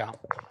 Yeah.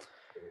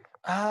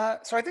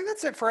 So I think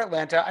that's it for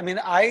Atlanta. I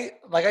mean,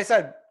 like I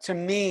said, to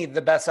me,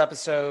 the best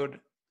episode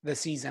this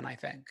season, I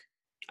think.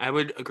 I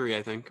would agree,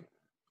 I think.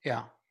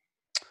 Yeah.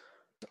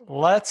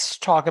 Let's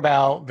talk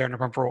about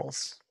Vanderpump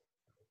Rules.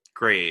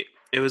 Great.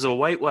 It was a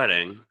white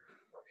wedding.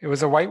 It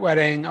was a white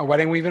wedding, a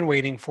wedding we've been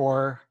waiting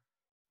for.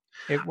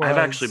 I've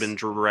actually been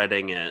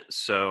dreading it,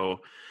 so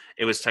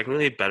it was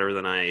technically better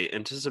than I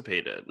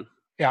anticipated.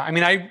 Yeah, I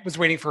mean, I was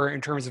waiting for it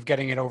in terms of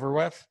getting it over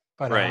with,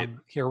 but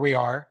here we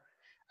are.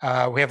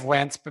 We have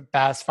Lance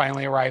Bass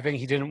finally arriving.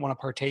 He didn't want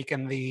to partake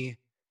in the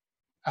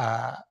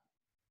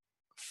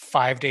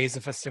 5 days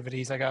of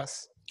festivities, I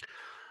guess.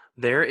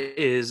 There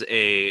is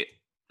a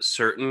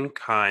certain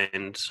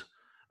kind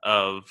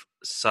of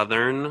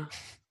Southern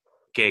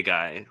gay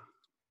guy,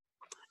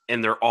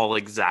 and they're all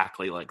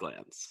exactly like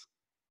Lance.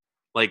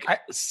 Like,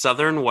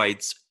 Southern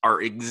whites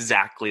are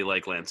exactly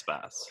like Lance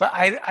Bass. But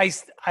I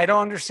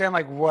don't understand,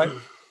 like,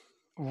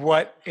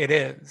 what it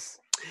is.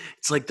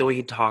 It's like the way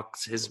he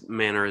talks, his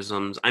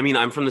mannerisms. I mean,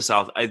 I'm from the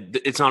South.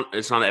 It's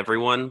not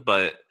everyone,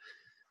 but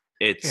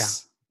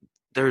it's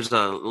there's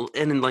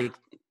and like,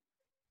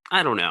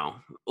 I don't know,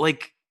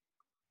 like,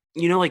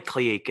 you know, like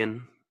Clay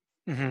Aiken.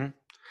 Mm-hmm.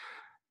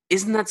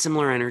 Isn't that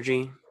similar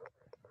energy?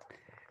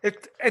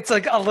 It's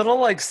like a little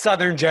like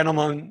Southern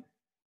gentleman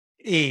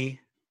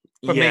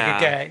but make it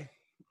gay.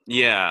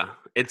 Yeah,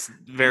 it's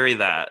very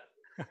that.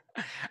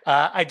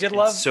 I did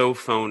love so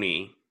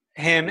phony.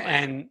 Him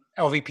and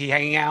LVP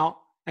hanging out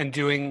and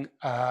doing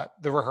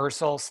the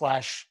rehearsal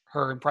 /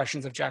 her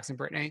impressions of Jackson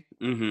Brittany.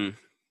 Mm-hmm.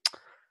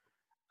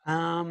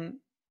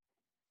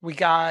 We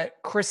got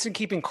Kristen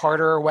keeping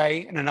Carter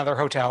away in another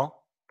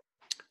hotel.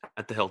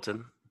 At the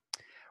Hilton.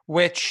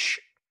 Which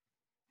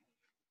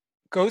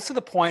goes to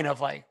the point of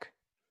like,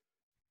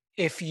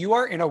 if you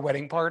are in a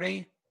wedding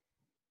party,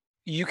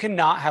 you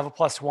cannot have a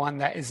 +1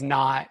 that is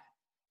not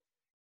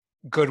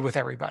good with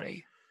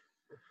everybody.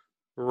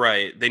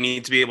 Right. They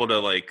need to be able to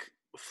like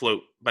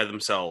float by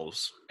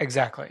themselves.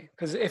 Exactly.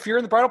 Because if you're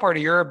in the bridal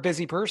party, you're a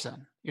busy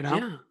person, you know?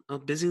 Yeah. A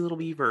busy little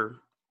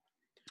beaver.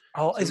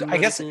 Oh, is it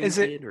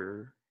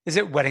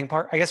wedding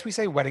party? I guess we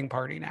say wedding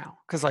party now.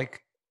 Because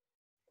like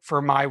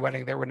for my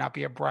wedding, there would not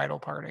be a bridal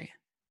party.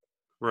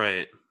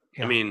 Right.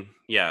 Yeah. I mean,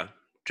 yeah.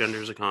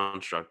 Gender's a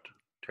construct.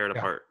 Tear it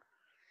apart.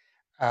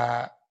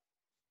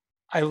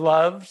 I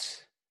loved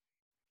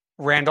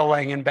Randall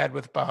laying in bed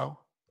with Beau.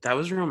 That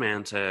was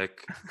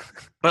romantic.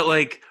 But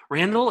like,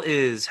 Randall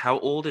is how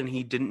old, and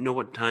he didn't know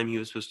what time he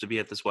was supposed to be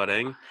at this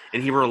wedding,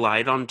 and he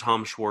relied on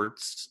Tom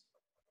Schwartz.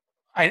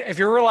 If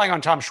you're relying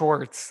on Tom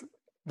Schwartz,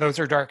 those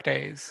are dark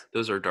days.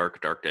 Those are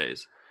dark, dark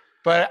days.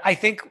 But I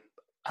think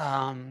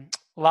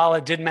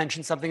Lala did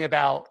mention something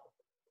about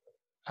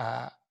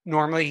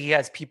normally he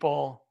has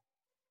people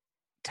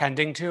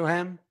tending to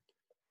him.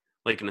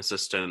 Like an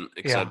assistant,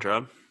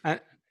 etc.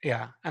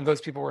 Yeah, and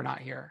those people were not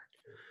here.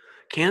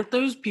 Can't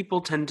those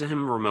people tend to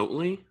him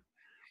remotely?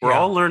 We're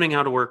all learning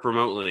how to work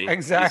remotely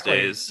exactly.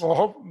 these days.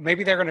 Well,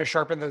 maybe they're going to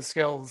sharpen those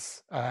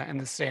skills in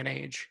this day and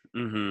age.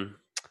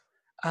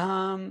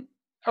 Mm-hmm.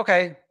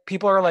 Okay,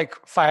 people are like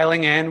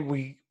filing in.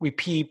 We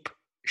peep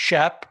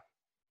Shep.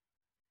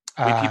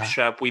 We peep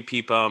Shep. We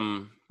peep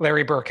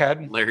Larry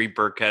Burkhead. Larry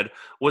Burkhead.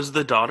 Was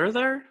the daughter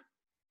there?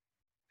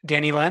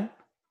 Danny Lynn.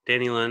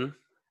 Danny Lynn.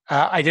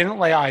 I didn't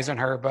lay eyes on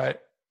her,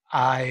 but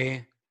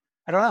I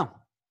don't know.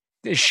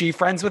 Is she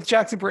friends with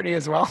Jackson Brittany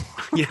as well?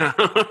 Yeah.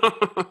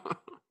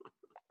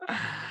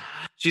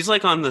 She's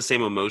like on the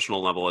same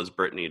emotional level as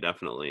Brittany,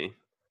 definitely.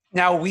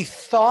 Now, we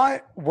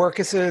thought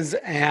Workuses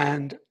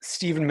and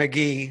Stephen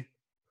McGee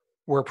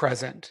were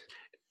present.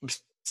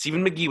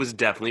 Stephen McGee was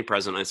definitely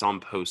present. I saw him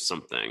post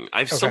something.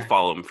 I still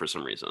follow him for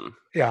some reason.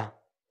 Yeah.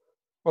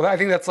 Well, I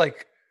think that's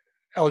like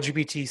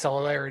LGBT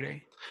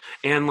solidarity.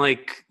 And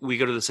like, we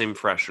go to the same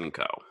Fresh &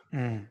 Co.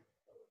 Mm.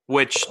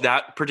 Which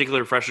that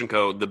particular Fresh &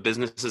 Co., the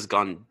business has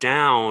gone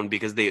down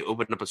because they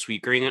opened up a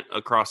Sweetgreen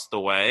across the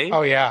way.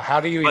 Oh, yeah. How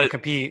do you even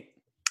compete?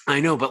 I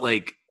know, but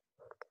like,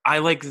 I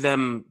like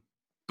them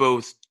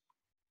both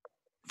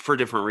for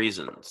different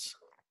reasons.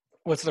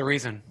 What's the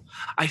reason?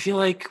 I feel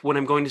like when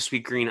I'm going to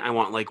Sweetgreen, I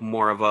want like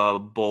more of a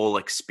bowl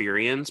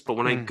experience. But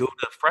when I go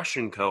to Fresh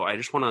 & Co., I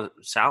just want a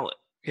salad.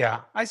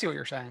 Yeah, I see what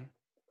you're saying.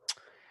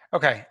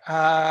 Okay.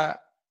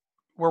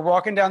 We're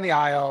walking down the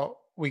aisle.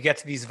 We get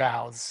to these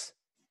vows.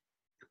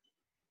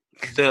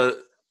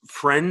 The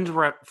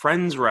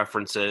friends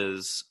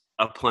references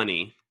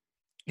aplenty.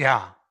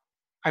 Yeah.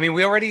 I mean,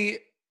 we already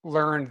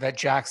learned that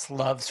Jax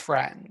loves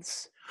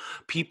Friends.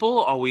 People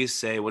always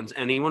say when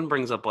anyone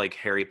brings up like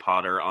Harry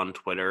Potter on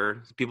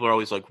Twitter, people are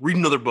always like, read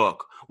another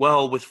book.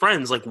 Well, with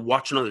Friends, like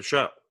watch another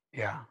show.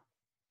 Yeah.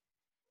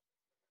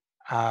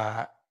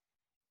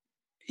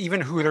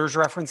 Even Hooters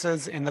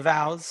references in the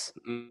vows.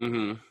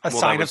 Mm-hmm. A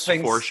sign of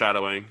things.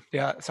 Foreshadowing.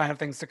 Yeah, a sign of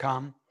things to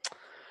come.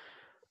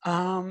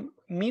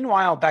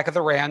 Meanwhile, back at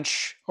the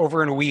ranch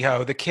over in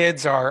WeHo, the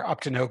kids are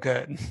up to no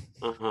good.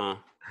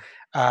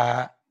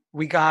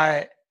 We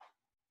got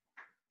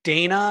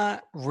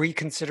Dana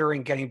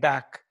reconsidering getting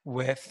back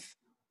with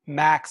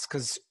Max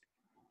because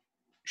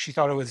she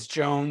thought it was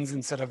Jones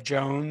instead of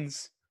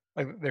Jones.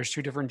 Like there's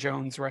two different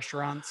Jones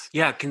restaurants.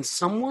 Yeah, can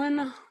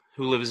someone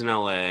who lives in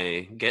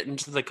LA get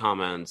into the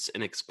comments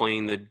and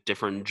explain the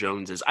different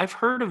Joneses? I've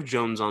heard of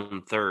Jones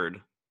on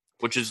 3rd,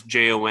 which is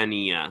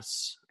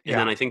Jones. And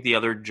then I think the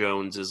other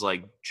Jones is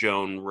like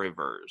Joan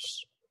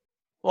Rivers.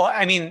 Well,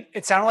 I mean,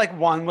 it sounded like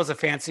one was a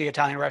fancy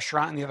Italian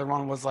restaurant and the other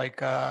one was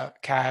like a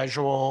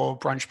casual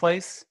brunch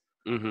place.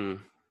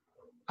 Mm-hmm.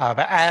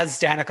 But as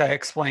Danica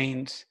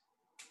explained,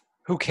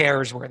 who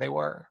cares where they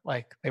were?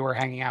 Like, they were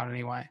hanging out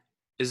anyway.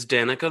 Is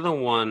Danica the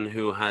one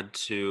who had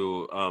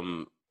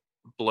to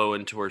blow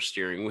into her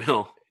steering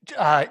wheel?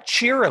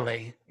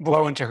 Cheerily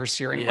blow into her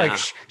steering wheel.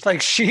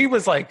 Like she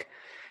was like,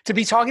 to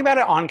be talking about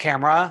it on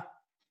camera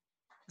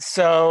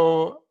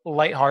so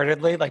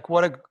lightheartedly, like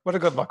what a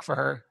good look for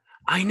her.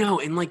 I know,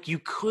 and like you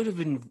could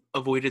have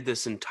avoided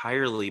this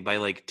entirely by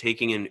like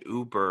taking an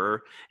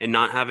Uber and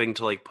not having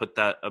to like put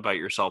that about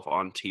yourself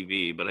on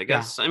TV. But I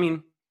guess I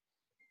mean,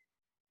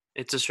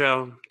 it's a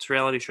show. It's a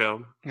reality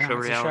show. Yeah, show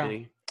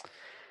reality.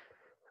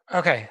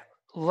 Okay,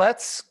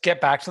 let's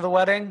get back to the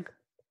wedding.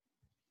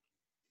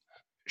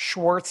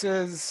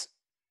 Schwartz's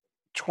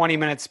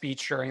 20-minute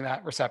speech during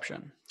that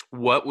reception.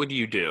 What would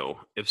you do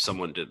if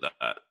someone did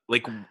that?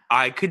 Like,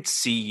 I could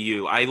see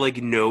you. I like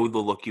know the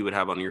look you would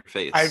have on your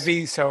face. I'd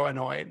be so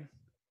annoyed.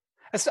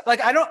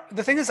 Like,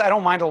 the thing is, I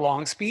don't mind a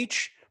long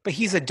speech, but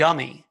he's a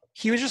dummy.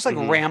 He was just like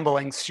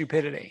rambling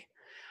stupidity.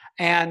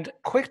 And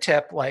quick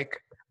tip,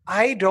 like,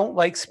 I don't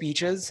like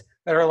speeches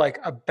that are like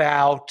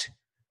about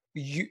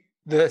you,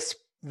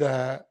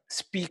 the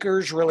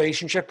speaker's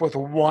relationship with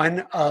one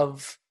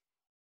of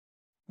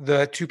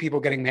the two people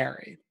getting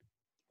married.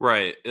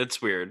 Right.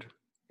 It's weird.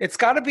 It's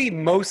got to be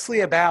mostly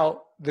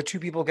about the two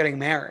people getting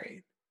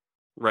married.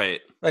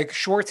 Right. Like,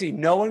 Schwartzy,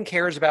 no one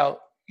cares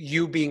about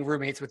you being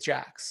roommates with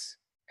Jax.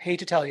 Hate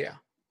to tell you.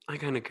 I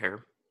kind of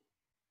care.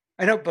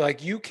 I know, but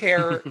like you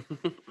care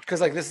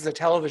because like this is a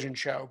television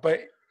show.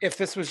 But if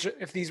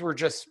these were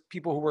just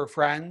people who were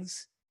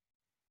friends,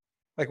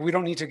 like we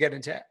don't need to get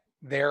into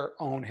their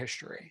own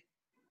history.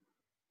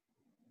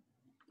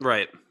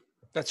 Right.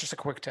 That's just a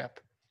quick tip.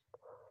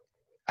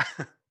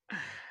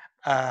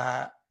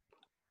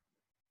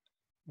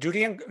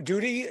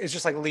 Duty is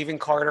just like leaving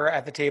Carter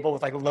at the table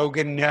with like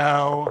Logan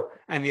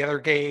and the other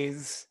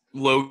gays.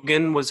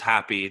 Logan was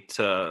happy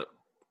to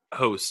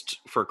host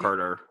for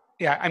Carter.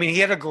 Yeah, I mean he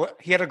had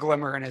a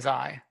glimmer in his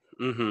eye.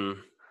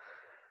 Mm-hmm.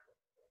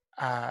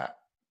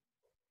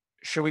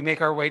 Should we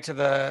make our way to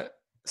the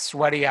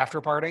sweaty after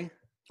party?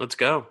 Let's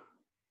go.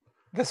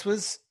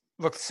 This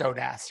looked so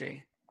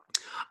nasty.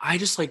 I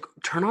just like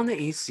turn on the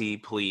AC,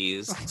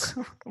 please.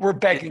 We're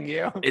begging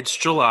you. It's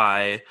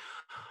July.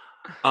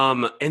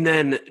 And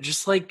then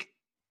just like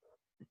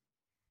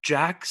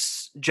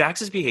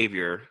Jax's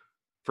behavior,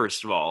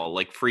 first of all,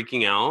 like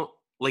freaking out,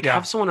 like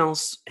have someone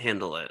else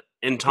handle it.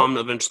 And Tom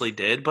eventually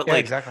did, but like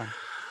exactly.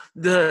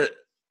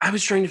 I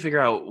was trying to figure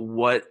out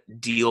what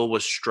deal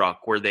was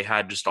struck where they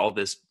had just all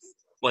this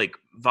like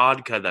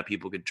vodka that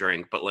people could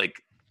drink, but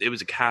like it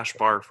was a cash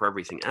bar for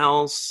everything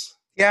else.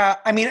 Yeah,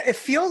 I mean, it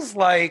feels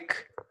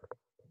like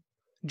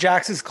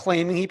Jax is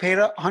claiming he paid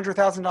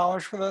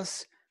 $100,000 for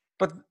this,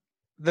 but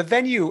the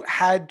venue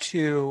had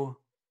to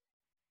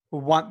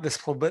want this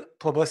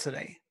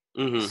publicity.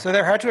 Mm-hmm. So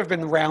there had to have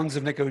been rounds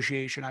of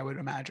negotiation, I would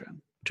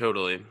imagine.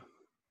 Totally.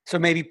 So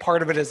maybe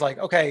part of it is like,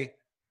 okay,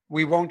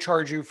 we won't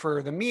charge you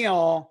for the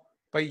meal,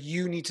 but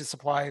you need to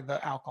supply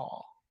the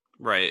alcohol.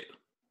 Right.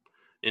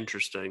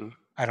 Interesting.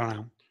 I don't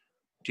know.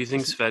 Do you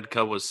think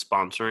Svedka was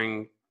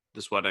sponsoring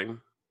this wedding?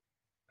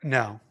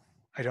 No,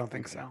 I don't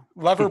think so.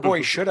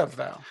 Loverboy should have,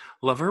 though.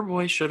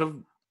 Loverboy should have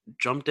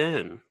jumped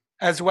in.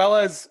 As well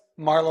as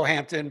Marlo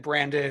Hampton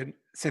branded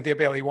Cynthia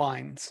Bailey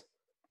wines.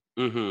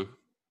 Mm-hmm.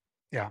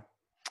 Yeah.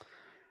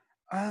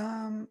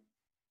 And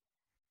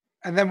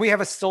then we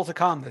have a still to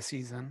come this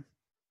season.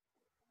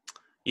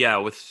 Yeah,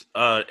 with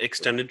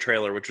extended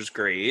trailer, which was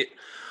great.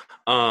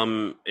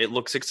 It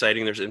looks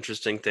exciting. There's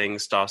interesting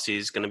things.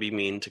 Stassi's going to be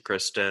mean to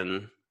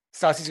Kristen.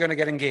 Stassi's going to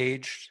get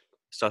engaged.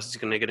 Stassi's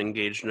going to get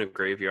engaged in a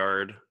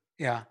graveyard.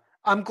 Yeah.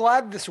 I'm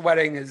glad this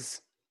wedding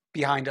is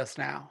behind us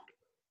now.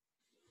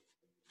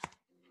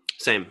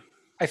 Same.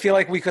 I feel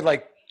like we could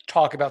like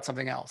talk about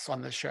something else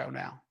on this show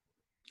now.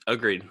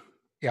 Agreed.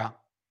 Yeah.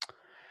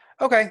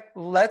 Okay,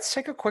 let's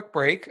take a quick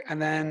break,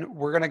 and then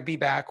we're going to be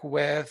back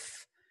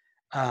with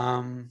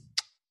New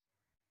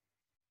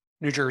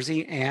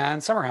Jersey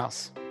and Summer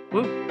House.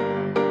 Woo.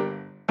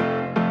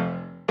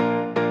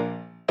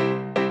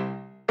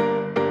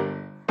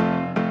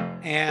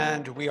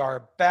 And we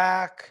are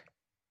back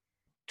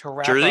to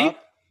wrap Jersey? up.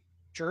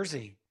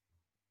 Jersey.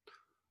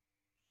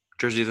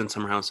 Jersey, then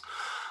Summer House.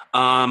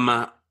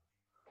 I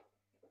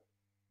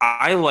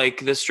like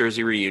this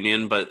Jersey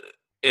reunion, but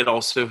it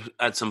also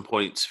at some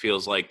points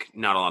feels like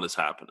not a lot is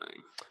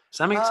happening. Does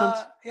that make sense?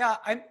 Yeah,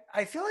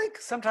 I feel like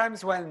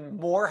sometimes when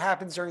more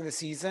happens during the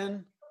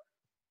season,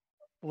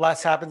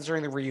 less happens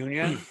during the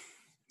reunion.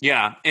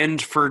 Yeah,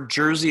 and for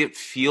Jersey, it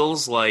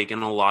feels like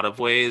in a lot of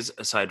ways,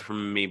 aside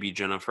from maybe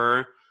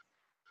Jennifer,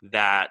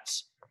 that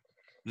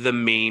the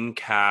main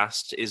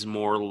cast is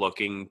more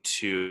looking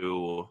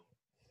to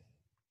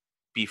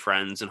be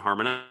friends and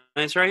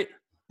harmonize, right?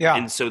 Yeah.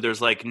 And so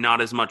there's like not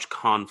as much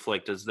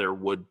conflict as there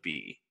would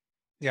be.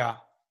 Yeah.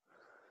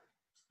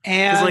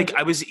 And like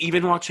I was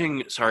even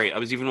watching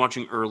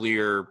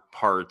earlier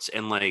parts,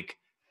 and like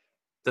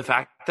the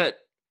fact that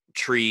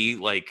Tree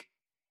like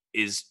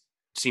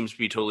seems to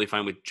be totally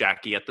fine with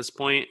Jackie at this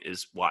point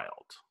is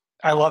wild.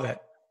 I love it.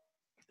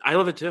 I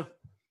love it too.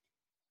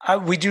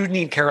 We do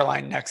need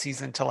Caroline next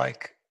season to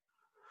like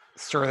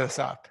stir this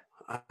up.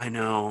 I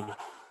know.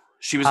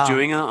 She was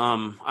doing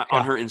on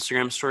her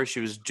Instagram story, she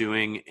was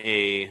doing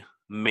a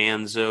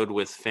Manzode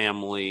with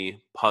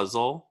family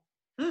puzzle.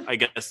 I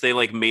guess they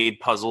like made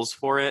puzzles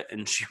for it,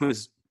 and she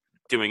was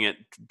doing it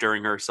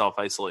during her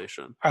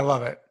self-isolation. I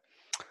love it.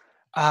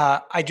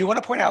 I do want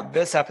to point out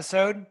this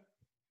episode,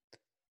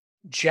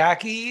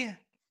 Jackie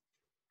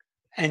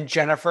and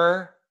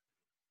Jennifer,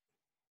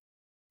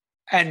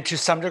 and to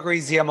some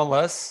degree Zia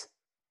Melissa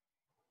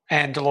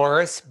and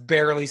Dolores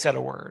barely said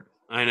a word.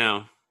 I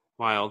know.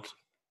 Wild.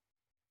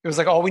 It was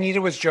like all we needed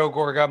was Joe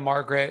Gorga,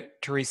 Margaret,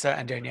 Teresa,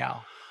 and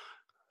Danielle.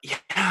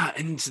 Yeah,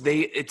 and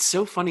it's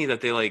so funny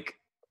that they like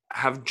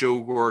have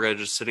Joe Gorga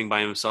just sitting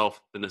by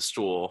himself in a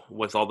stool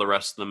with all the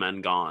rest of the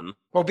men gone.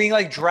 Well, being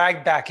like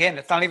dragged back in.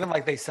 It's not even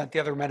like they sent the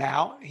other men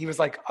out. He was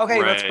like,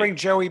 okay, let's bring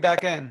Joey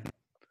back in.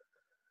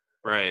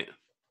 Right.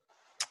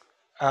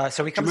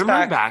 So he comes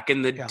back.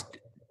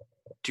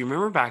 Do you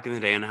remember back in the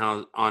day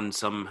on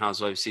some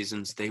Housewives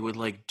seasons, they would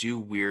like do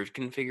weird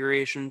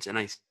configurations? And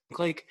I think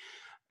like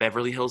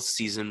Beverly Hills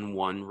season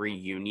 1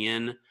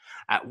 reunion,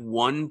 at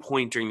one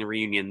point during the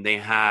reunion, they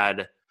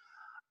had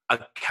a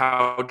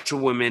couch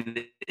of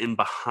women, and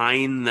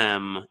behind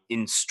them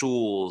in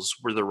stools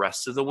were the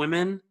rest of the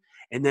women.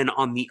 And then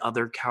on the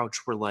other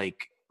couch were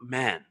like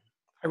men.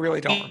 I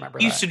really don't remember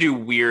that. He used to do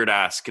weird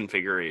ass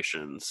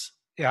configurations.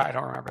 Yeah, I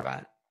don't remember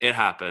that. It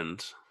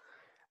happened.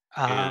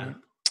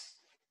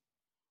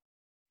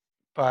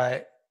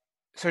 But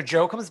so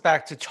Joe comes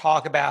back to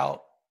talk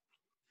about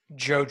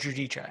Joe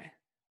Giudice.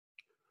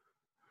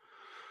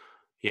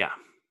 Yeah.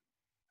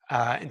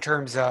 In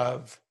terms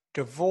of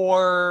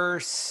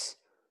divorce,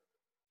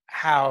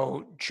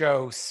 how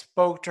Joe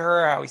spoke to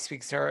her, how he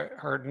speaks to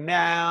her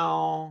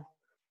now.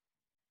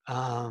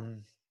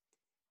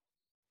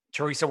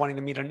 Teresa wanting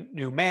to meet a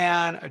new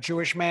man, a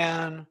Jewish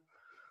man.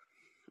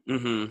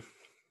 Mm-hmm.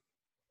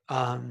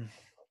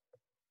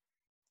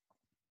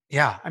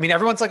 Yeah, I mean,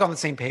 everyone's like on the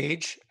same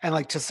page, and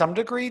like to some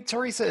degree,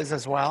 Teresa is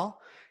as well,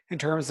 in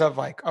terms of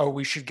like, oh,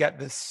 we should get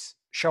this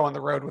show on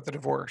the road with the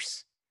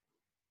divorce.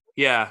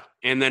 Yeah,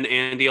 and then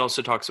Andy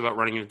also talks about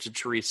running into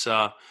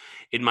Teresa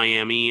in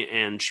Miami,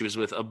 and she was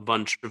with a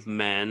bunch of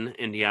men,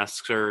 and he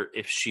asks her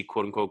if she,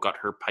 quote unquote, got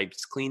her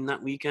pipes clean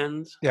that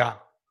weekend. Yeah.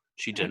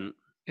 She didn't.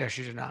 Yeah,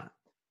 she did not.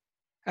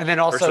 And then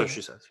also, or so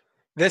she says.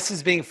 This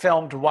is being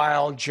filmed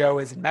while Joe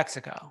is in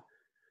Mexico.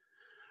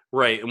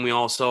 Right, and we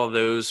all saw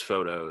those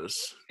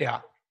photos.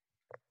 Yeah.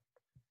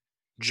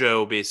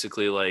 Joe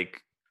basically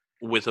like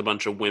with a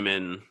bunch of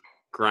women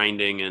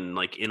grinding and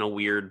like in a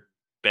weird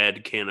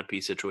bed canopy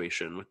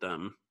situation with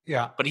them.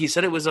 Yeah. But he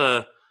said it was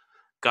a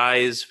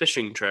guy's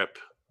fishing trip.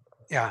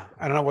 Yeah.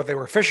 I don't know what they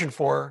were fishing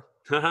for.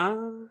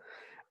 So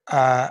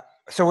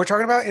we're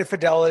talking about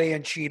infidelity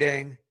and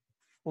cheating.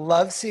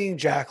 Love seeing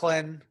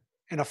Jacqueline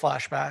in a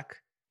flashback.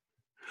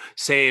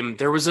 Same.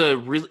 There was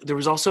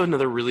also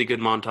another really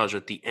good montage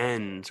at the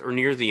end or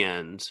near the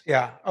end.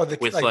 Yeah. Oh,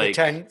 with like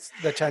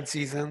the 10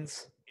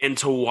 seasons. And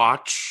to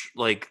watch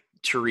like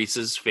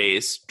Teresa's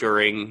face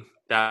during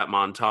that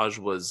montage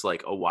was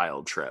like a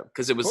wild trip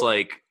because it was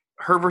like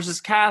her versus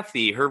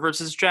Kathy, her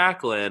versus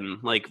Jacqueline,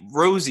 like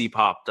Rosie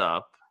popped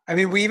up. I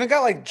mean, we even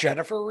got like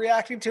Jennifer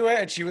reacting to it,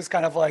 and she was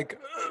kind of like,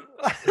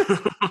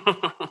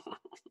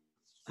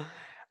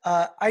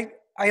 I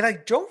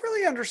like don't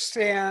really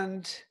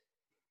understand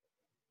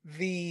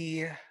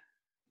the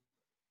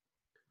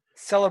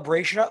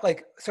celebration.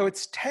 Like, so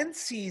it's 10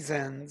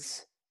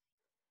 seasons,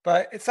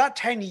 but it's not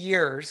 10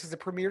 years because it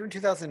premiered in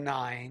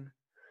 2009.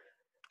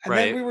 And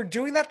then we were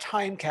doing that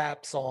time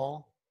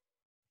capsule.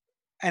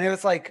 And it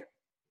was like,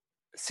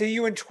 see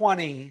you in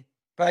 20.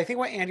 But I think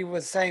what Andy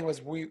was saying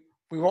was we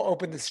will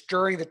open this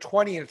during the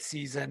 20th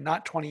season,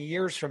 not 20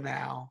 years from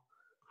now.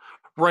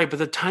 Right, but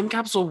the time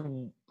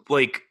capsule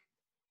like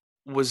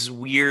was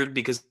weird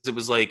because it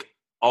was like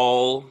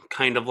all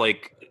kind of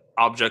like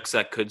objects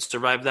that could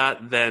survive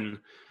that. Then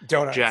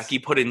donuts. Jackie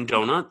put in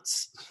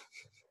donuts.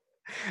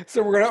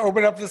 So we're gonna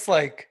open up this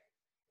like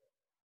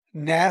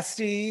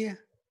nasty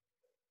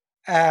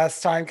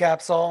ass time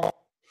capsule.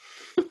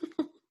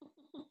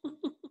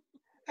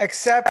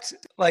 Except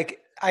like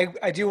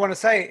I do want to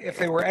say if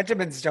they were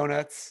Entenmann's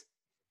donuts,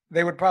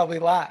 they would probably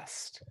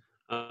last.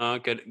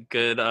 Good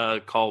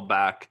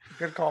callback.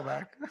 Good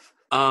callback.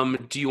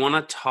 Do you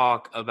want to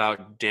talk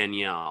about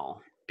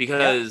Danielle?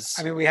 Because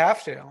I mean, we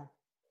have to.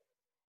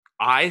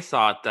 I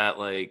thought that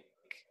like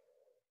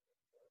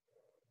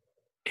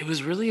it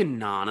was really a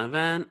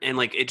non-event, and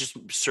like it just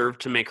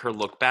served to make her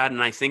look bad.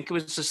 And I think it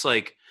was just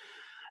like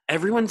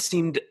everyone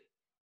seemed.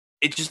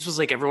 It just was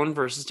like everyone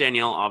versus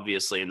Danielle,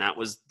 obviously, and that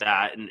was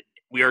that. And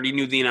we already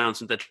knew the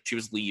announcement that she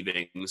was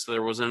leaving, so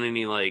there wasn't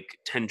any like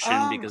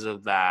tension because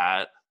of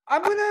that.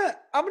 I'm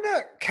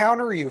gonna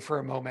counter you for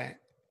a moment.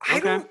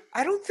 Okay.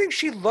 I don't think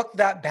she looked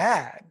that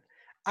bad.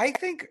 I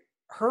think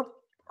her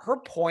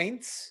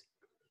points,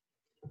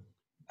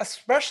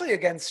 especially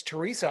against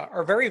Teresa,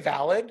 are very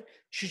valid.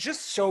 She's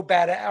just so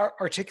bad at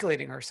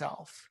articulating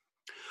herself.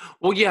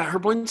 Well, yeah, her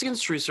points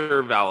against Teresa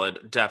are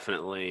valid,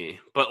 definitely.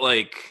 But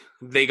like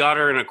they got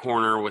her in a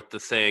corner with the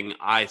thing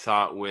I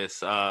thought with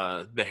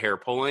the hair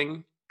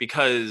pulling,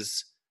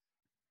 because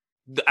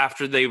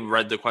after they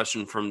read the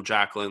question from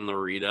Jacqueline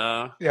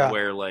Larita,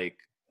 where like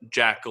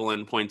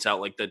Jacqueline points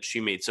out like that she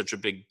made such a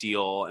big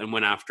deal and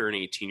went after an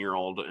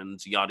 18-year-old and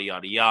yada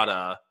yada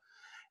yada,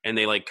 and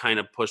they like kind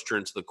of pushed her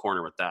into the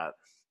corner with that.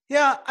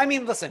 Yeah, I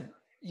mean, listen,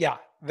 yeah,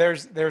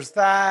 there's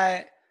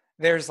that.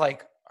 There's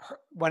like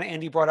when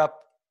Andy brought up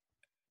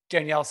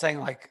Danielle saying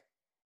like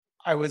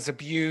I was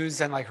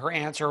abused, and like her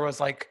answer was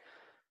like,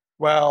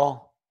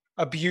 well,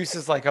 abuse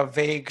is like a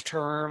vague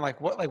term.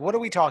 Like what are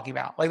we talking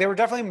about? Like there were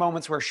definitely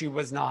moments where she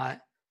was not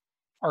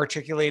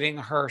articulating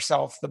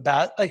herself the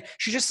best. Like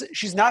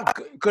she's not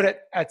good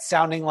at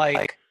sounding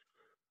like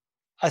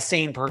a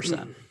sane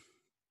person.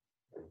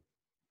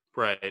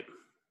 Right.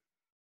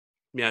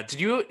 Yeah.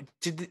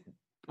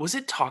 Was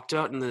it talked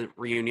about in the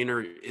reunion,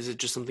 or is it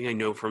just something I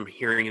know from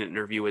hearing an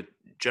interview with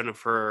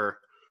Jennifer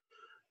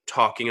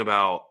talking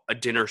about a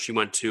dinner she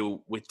went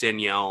to with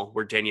Danielle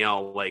where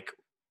Danielle like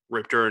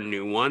ripped her a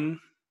new one?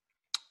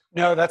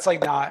 No, that's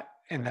like not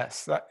in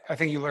this. I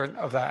think you learned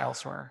of that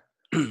elsewhere.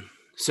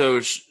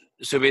 So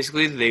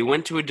basically they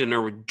went to a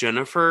dinner with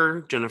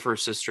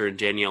Jennifer's sister, and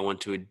Danielle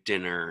went to a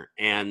dinner.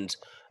 And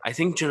I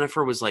think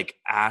Jennifer was like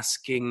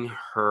asking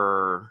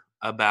her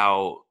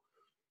about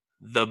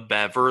the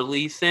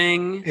Beverly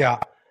thing. Yeah.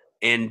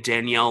 And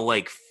Danielle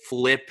like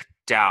flipped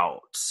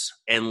out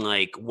and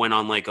like went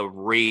on like a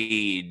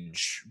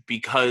rage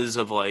because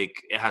of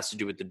like it has to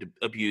do with the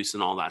abuse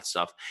and all that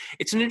stuff.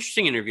 It's an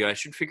interesting interview. I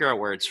should figure out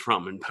where it's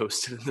from and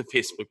post it in the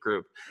Facebook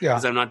group,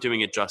 because I'm not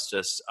doing it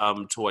justice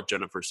to what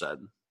Jennifer said.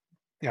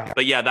 Yeah.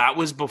 But yeah, that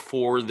was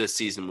before this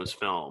season was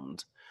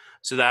filmed.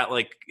 So that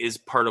like is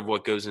part of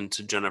what goes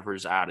into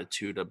Jennifer's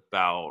attitude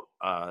about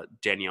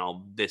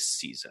Danielle this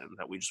season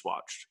that we just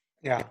watched.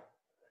 Yeah.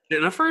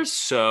 Jennifer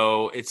is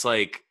it's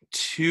like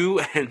two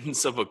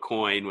ends of a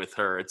coin with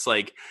her. It's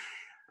like,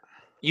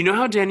 you know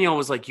how Danielle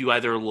was like, you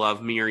either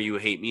love me or you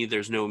hate me.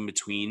 There's no in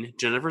between.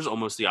 Jennifer's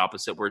almost the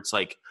opposite, where it's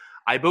like,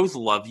 I both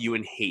love you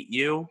and hate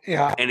you.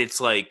 Yeah. And it's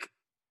like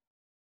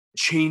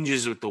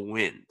changes with the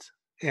wind.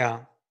 Yeah.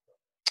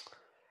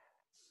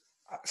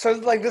 So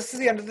like this is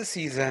the end of the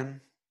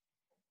season.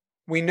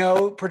 We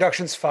know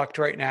production's fucked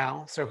right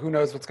now, so who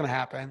knows what's going to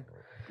happen.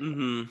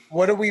 Mm-hmm.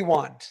 What do we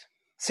want?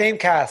 Same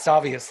cast,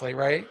 obviously,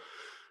 right?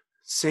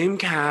 Same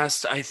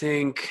cast. I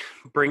think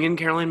bring in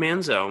Caroline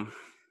Manzo.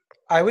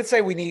 I would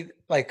say we need,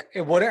 like,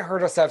 it wouldn't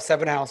hurt us to have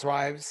 7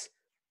 housewives,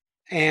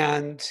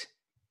 and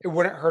it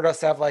wouldn't hurt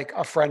us to have like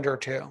a friend or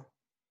two.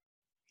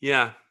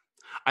 Yeah.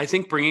 I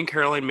think bring in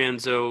Caroline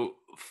Manzo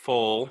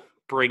full,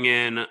 bring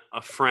in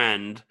a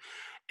friend,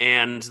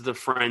 and the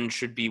friend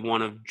should be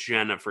one of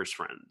Jennifer's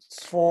friends.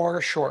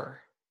 For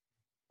sure.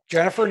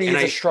 Jennifer needs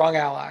a strong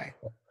ally.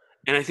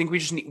 And I think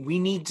we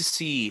need to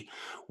see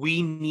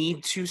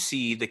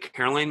the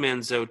Caroline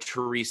Manzo,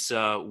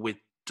 Teresa with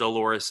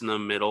Dolores in the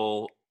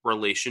middle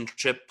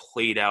relationship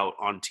played out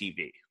on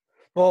TV.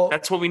 Well,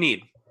 that's what we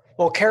need.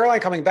 Well, Caroline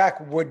coming back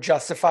would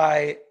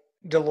justify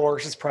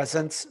Dolores'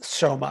 presence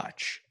so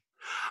much.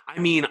 I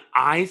mean,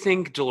 I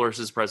think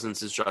Dolores'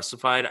 presence is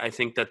justified. I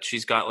think that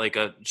she's got like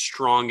a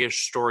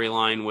strongish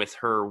storyline with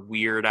her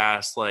weird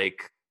ass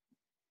like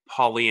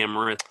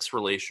polyamorous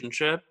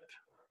relationship.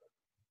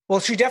 Well,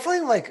 she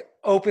definitely like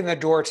opened the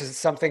door to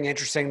something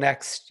interesting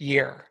next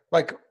year.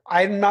 Like,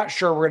 I'm not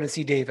sure we're going to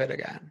see David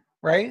again,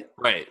 right?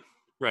 Right.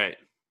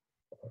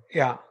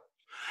 Yeah.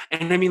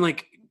 And I mean,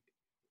 like,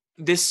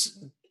 this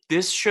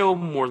show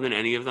more than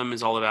any of them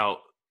is all about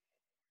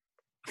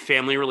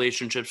family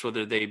relationships,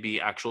 whether they be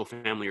actual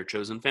family or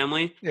chosen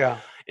family. Yeah.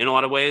 In a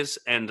lot of ways.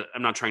 And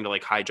I'm not trying to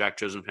like hijack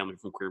chosen family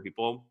from queer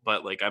people,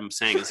 but like I'm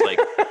saying is like,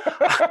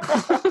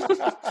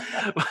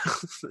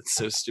 it's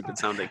so stupid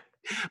sounding.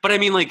 But I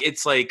mean, like,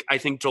 it's like, I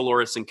think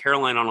Dolores and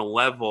Caroline on a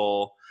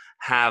level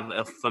have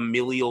a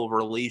familial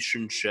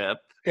relationship.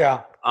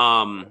 Yeah.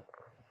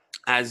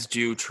 As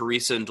do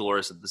Teresa and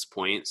Dolores at this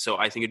point. So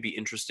I think it'd be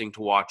interesting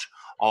to watch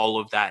all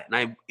of that.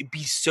 And it'd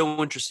be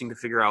so interesting to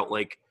figure out,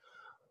 like,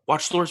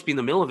 watch Dolores be in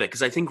the middle of it.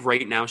 Because I think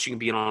right now she can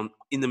be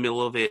in the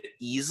middle of it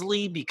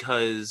easily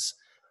because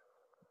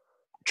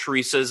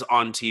Teresa's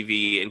on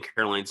TV and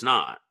Caroline's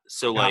not.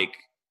 So, like,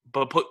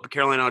 but put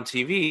Caroline on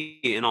TV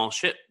and all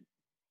shit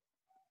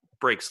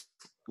breaks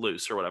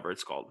loose or whatever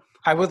it's called.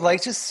 I would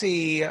like to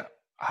see,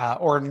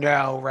 or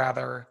know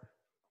rather,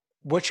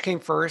 which came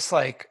first.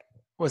 Like,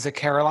 was it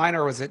Caroline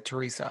or was it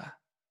Teresa?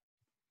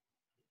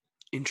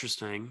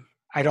 Interesting.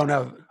 I don't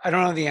know. I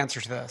don't know the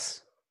answer to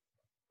this.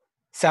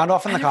 Sound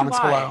off in the comments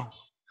below.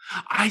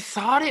 I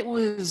thought it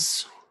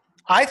was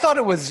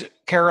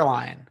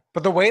Caroline,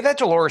 but the way that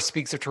Dolores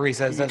speaks of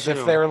Teresa is as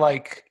if they're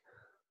like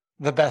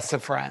the best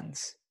of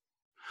friends.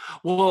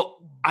 Well,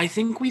 I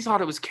think we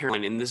thought it was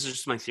Caroline, and this is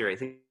just my theory. I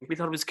think we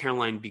thought it was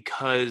Caroline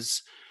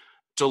because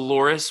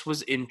Dolores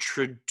was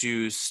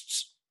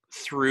introduced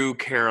through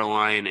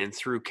Caroline and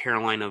through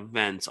Caroline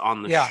events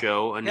on the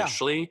show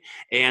initially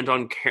and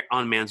on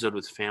Manzo'd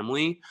with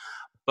Family.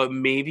 But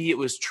maybe it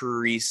was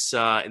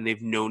Teresa and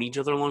they've known each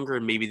other longer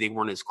and maybe they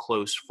weren't as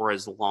close for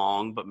as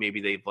long, but maybe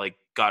they've like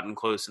gotten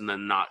close and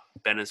then not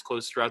been as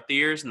close throughout the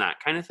years and that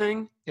kind of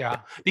thing.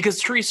 Yeah. Because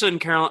Teresa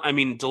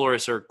and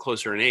Dolores are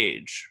closer in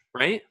age,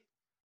 right?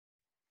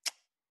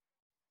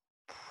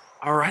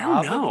 Or I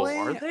don't know.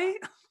 Are they?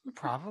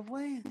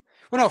 Probably.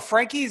 Well, no,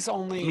 Frankie's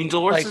only... I mean,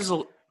 Dolores is...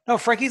 No,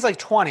 Frankie's like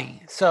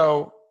 20,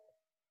 so...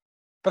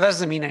 But that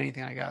doesn't mean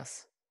anything, I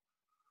guess.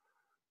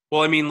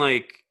 Well, I mean,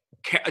 like...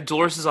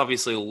 Dolores is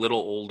obviously a little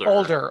older.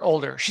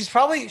 Older. She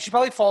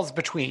probably falls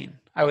between,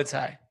 I would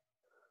say.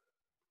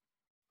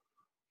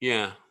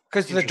 Yeah.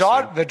 Because the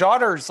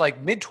daughter's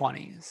like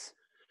mid-20s.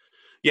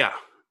 Yeah.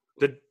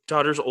 The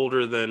daughter's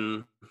older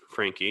than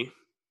Frankie.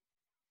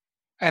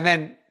 And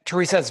then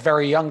Teresa has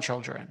very young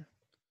children.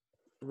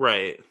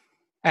 Right.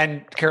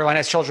 And Caroline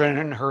has children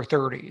in her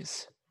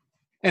 30s.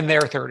 In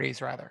their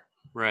 30s, rather.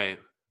 Right.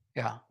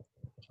 Yeah.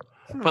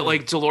 But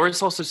like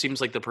Dolores also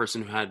seems like the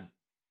person who had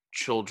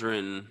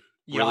children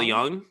really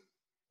young.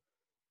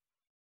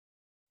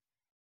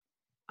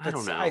 I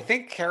don't know. I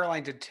think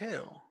Caroline did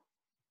too.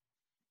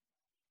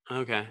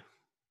 Okay.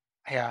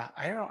 Yeah,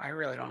 I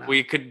really don't know.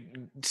 We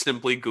could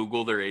simply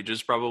Google their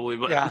ages probably,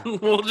 but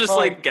we'll just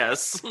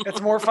guess.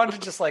 It's more fun to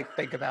just like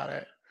think about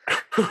it.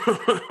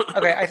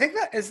 Okay, I think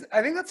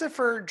that's it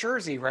for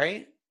Jersey,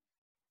 right?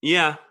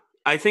 Yeah.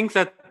 I think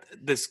that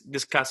this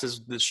cast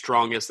is the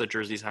strongest that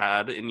Jersey's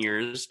had in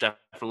years,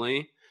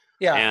 definitely.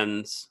 Yeah.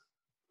 And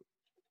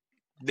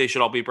they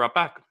should all be brought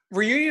back.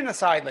 Reunion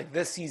aside, like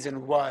this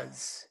season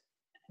was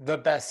the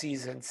best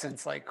season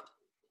since like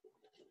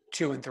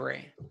 2 and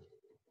 3.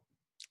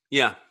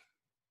 Yeah.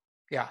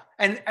 Yeah.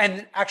 And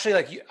actually,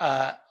 like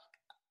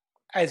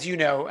as you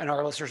know, and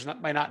our listeners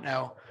might not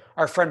know,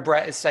 our friend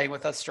Brett is staying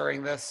with us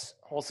during this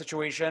whole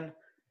situation.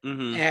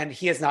 Mm-hmm. And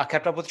he has not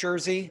kept up with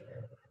Jersey.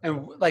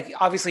 And like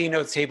obviously he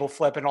knows table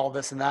flip and all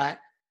this and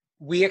that.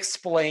 We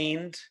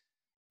explained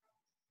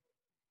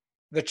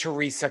the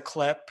Teresa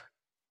clip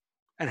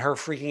and her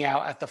freaking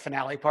out at the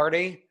finale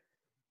party.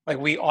 Like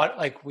we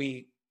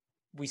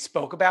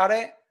spoke about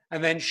it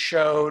and then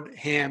showed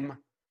him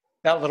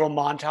that little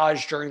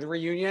montage during the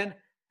reunion.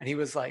 And he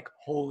was like,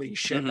 holy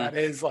shit, that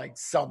is like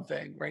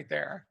something right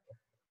there.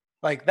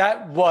 Like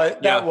that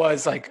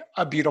was like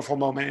a beautiful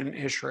moment in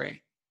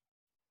history.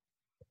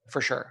 For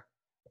sure.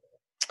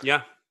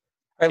 Yeah.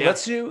 All right,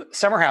 let's do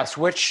Summer House,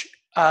 which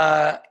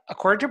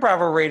according to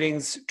Bravo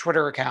Ratings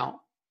Twitter account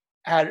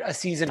had a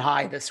season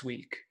high this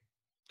week.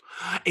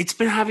 It's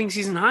been having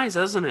season highs,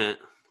 hasn't it?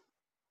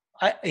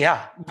 I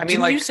mean,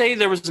 didn't you say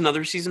there was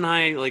another season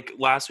high like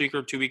last week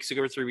or 2 weeks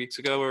ago or 3 weeks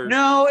ago? Or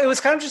no, it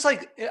was kind of just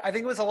like I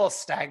think it was a little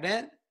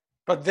stagnant,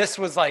 but this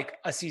was like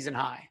a season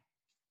high.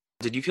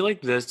 Did you feel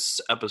like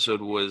this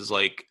episode was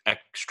like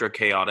extra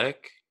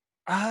chaotic?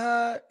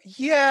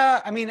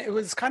 Yeah. I mean, it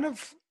was kind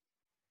of.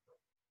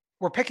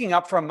 We're picking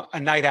up from a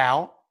night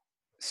out,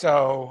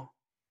 so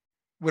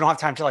we don't have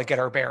time to like get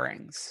our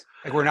bearings.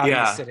 Like we're not in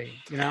the city,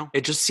 you know?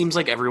 It just seems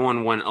like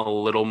everyone went a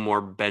little more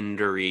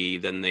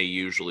bendery than they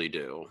usually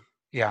do.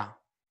 Yeah.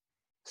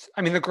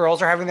 I mean, the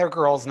girls are having their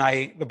girls'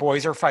 night. The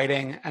boys are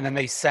fighting, and then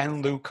they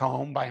send Luke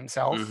home by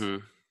himself. Mm-hmm.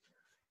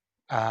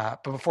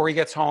 But before he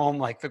gets home,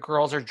 like the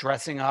girls are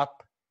dressing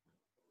up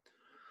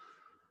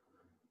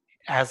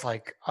as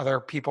like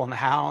other people in the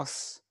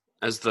house.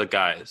 As the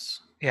guys.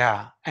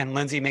 Yeah. And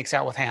Lindsay makes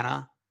out with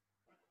Hannah.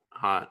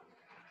 Hot.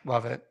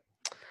 Love it.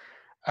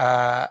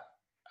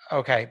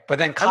 Okay. But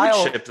then Kyle.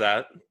 I would ship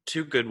that.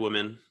 2 good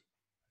women.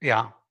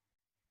 Yeah.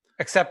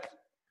 Except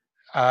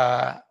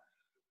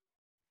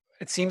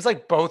it seems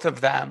like both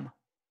of them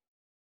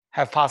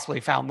have possibly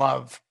found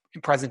love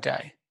in present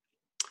day.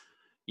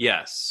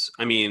 Yes.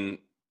 I mean,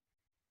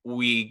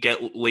 we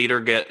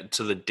get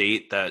to the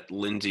date that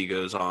Lindsay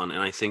goes on,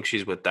 and I think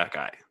she's with that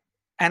guy.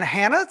 And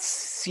Hannah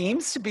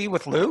seems to be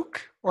with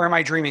Luke, or am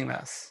I dreaming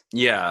this?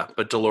 Yeah,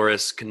 but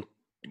Dolores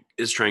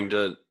is trying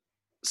to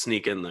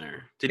sneak in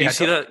there. Did you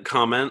see that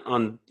comment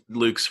on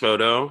Luke's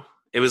photo?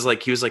 It was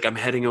like, he was like, I'm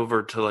heading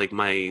over to like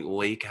my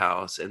lake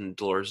house. And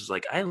Dolores is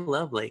like, I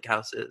love lake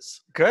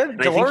houses. Good. And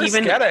Dolores,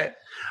 get it.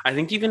 I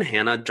think even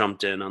Hannah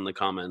jumped in on the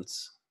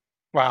comments.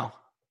 Wow.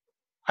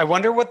 I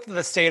wonder what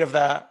the state of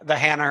the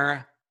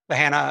Hannah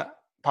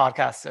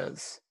podcast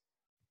is.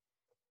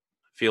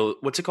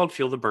 What's it called?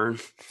 Feel the burn?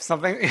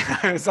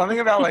 Something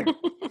about like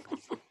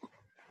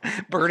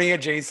Bernie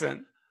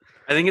adjacent.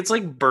 I think it's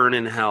like Burn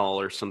in Hell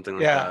or something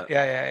like that.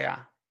 Yeah.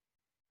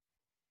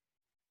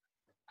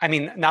 I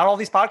mean, not all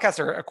these podcasts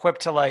are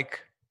equipped to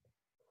like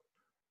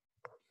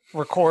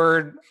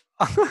record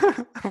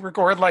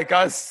like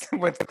us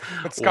with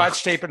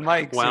scotch tape and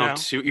mics. Wow,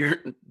 you know?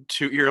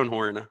 toot your own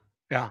horn.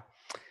 Yeah.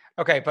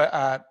 Okay,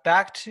 but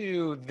back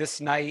to this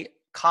night.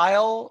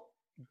 Kyle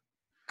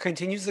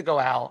continues to go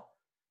out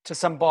to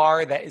some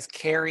bar that is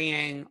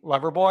carrying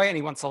Loverboy, and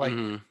he wants to like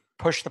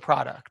push the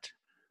product.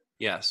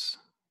 Yes.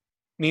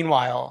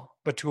 Meanwhile,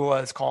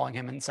 Batula is calling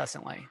him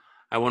incessantly.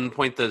 At one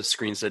point, the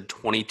screen said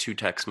 22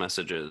 text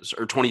messages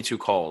or 22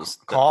 calls.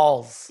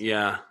 Calls.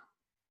 Yeah.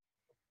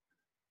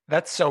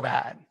 That's so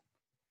bad.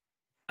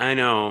 I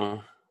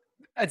know.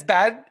 It's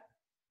bad.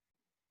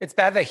 It's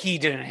bad that he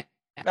didn't.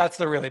 That's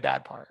the really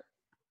bad part.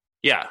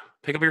 Yeah.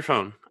 Pick up your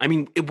phone. I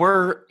mean,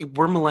 we're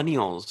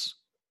millennials.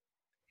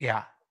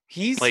 Yeah.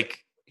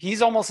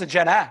 He's almost a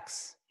Gen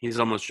X. He's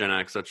almost Gen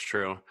X. That's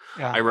true.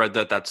 Yeah. I read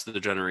that that's the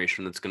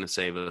generation that's going to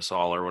save us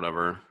all or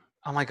whatever.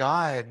 Oh my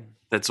God.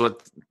 That's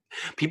what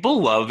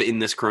people love in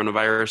this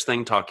coronavirus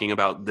thing, talking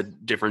about the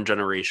different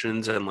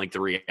generations and like the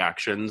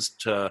reactions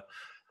to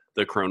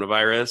the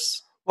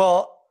coronavirus.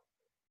 Well,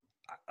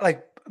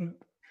 like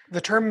the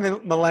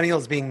term millennial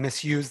is being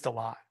misused a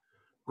lot.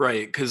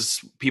 Right,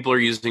 because people are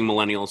using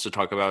millennials to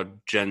talk about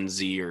Gen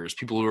Zers.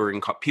 People who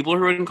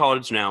are in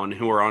college now and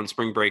who are on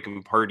spring break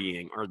and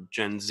partying are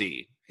Gen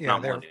Z,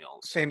 not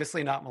millennials.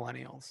 Famously not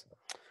millennials.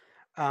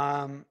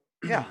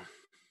 Yeah.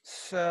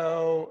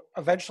 So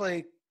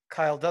eventually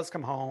Kyle does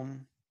come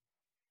home.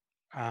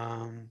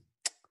 And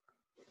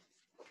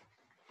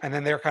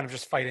then they're kind of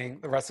just fighting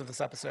the rest of this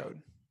episode.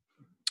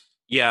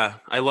 Yeah,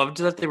 I loved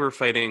that they were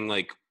fighting.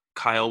 Like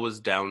Kyle was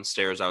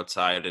downstairs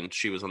outside and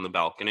she was on the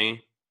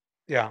balcony.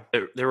 Yeah.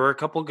 There were a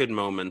couple good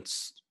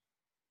moments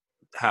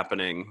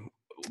happening.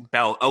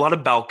 A lot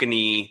of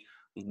balcony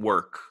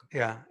work.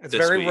 Yeah. It's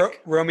very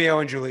Romeo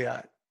and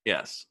Juliet.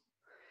 Yes.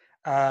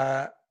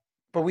 But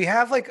we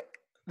have like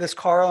this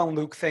Carl and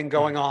Luke thing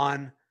going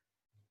on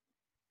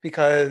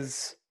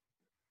because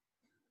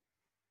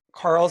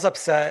Carl's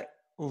upset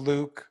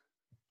Luke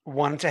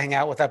wanted to hang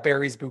out with at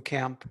Barry's boot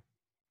camp.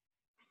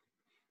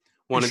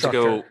 Wanted to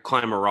go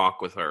climb a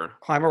rock with her.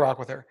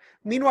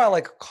 Meanwhile,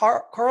 like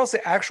Carl's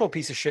the actual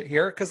piece of shit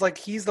here because like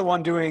he's the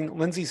one doing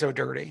Lindsay so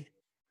dirty.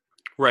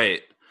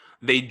 Right.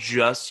 They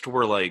just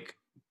were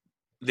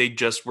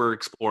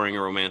exploring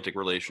a romantic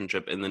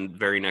relationship, and then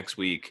very next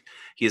week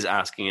he's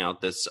asking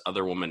out this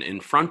other woman in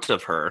front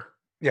of her.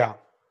 Yeah.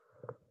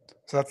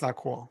 So that's not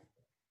cool.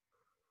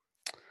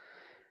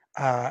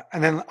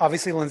 And then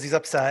obviously Lindsay's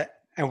upset,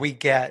 and we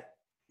get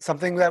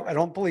something that I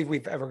don't believe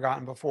we've ever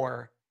gotten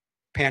before.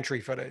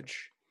 Pantry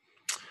footage.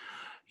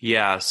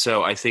 Yeah,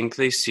 so I think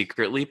they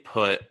secretly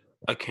put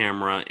a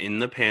camera in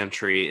the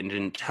pantry and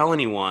didn't tell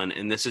anyone,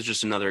 and this is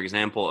just another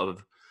example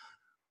of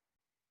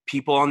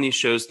people on these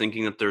shows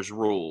thinking that there's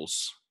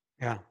rules.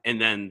 Yeah.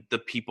 And then the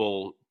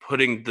people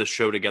putting the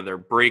show together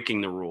breaking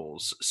the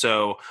rules.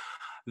 So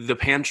the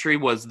pantry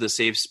was the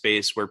safe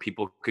space where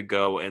people could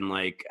go and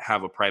like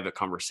have a private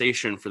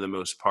conversation for the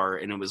most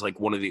part, and it was like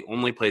one of the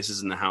only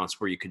places in the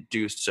house where you could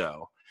do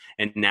so.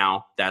 And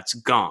now that's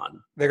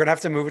gone. They're going to have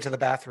to move it to the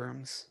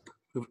bathrooms.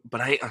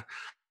 But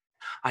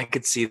I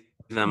could see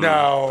them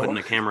putting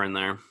a camera in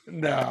there.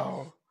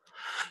 No.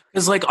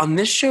 Because like on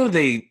this show,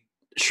 they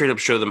straight up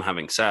show them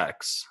having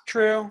sex.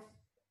 True.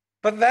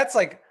 But that's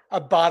like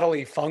a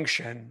bodily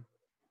function.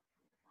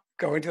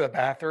 Going to the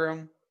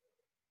bathroom.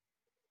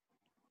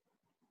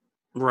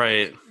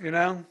 Right. You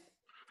know?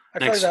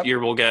 Next year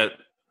we'll get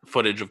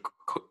footage of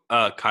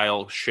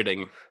Kyle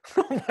shitting.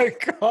 Oh my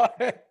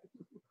God.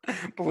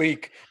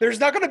 Bleak. There's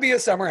not going to be a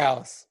summer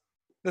house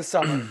this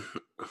summer.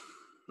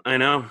 I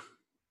know.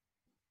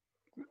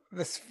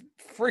 This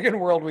friggin'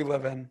 world we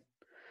live in.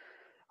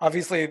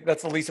 Obviously,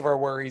 that's the least of our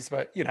worries,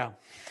 but you know.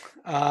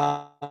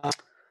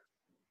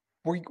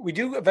 We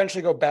do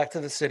eventually go back to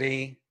the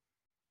city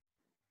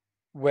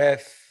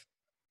with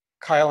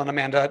Kyle and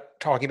Amanda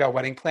talking about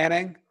wedding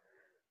planning.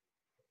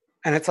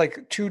 And it's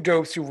like two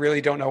dopes who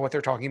really don't know what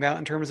they're talking about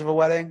in terms of a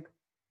wedding.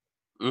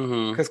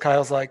 Because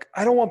Kyle's like,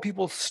 I don't want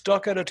people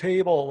stuck at a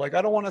table. Like,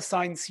 I don't want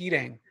assigned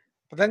seating.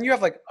 But then you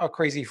have like a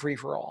crazy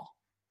free-for-all.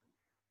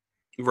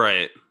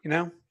 Right. You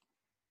know?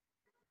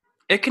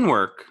 It can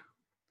work.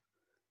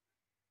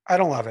 I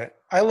don't love it.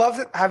 I love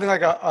having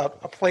like a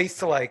place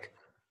to like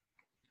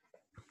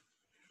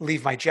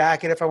leave my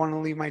jacket if I want to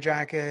leave my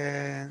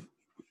jacket.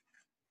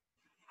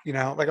 You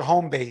know, like a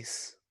home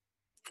base.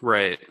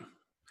 Right.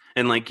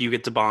 And like you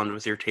get to bond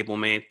with your table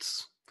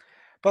mates.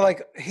 But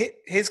like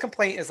his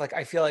complaint is like,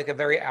 I feel like a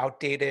very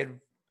outdated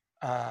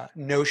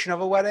notion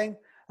of a wedding.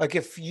 Like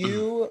if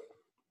you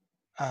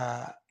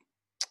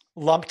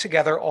lump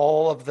together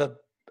all of the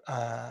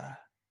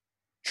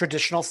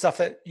traditional stuff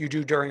that you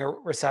do during a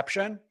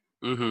reception,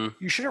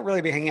 you shouldn't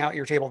really be hanging out at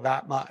your table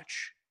that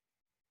much.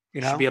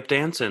 You know, should be up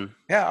dancing.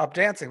 Yeah, up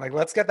dancing. Like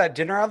let's get that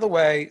dinner out of the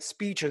way.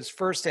 Speeches,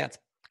 first dance,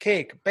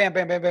 cake, bam,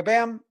 bam, bam, bam,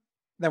 bam.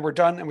 Then we're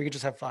done, and we can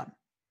just have fun.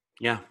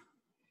 Yeah.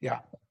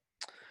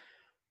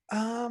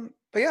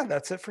 But yeah,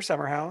 that's it for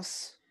Summer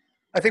House.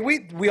 I think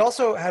we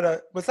also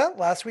had was that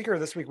last week or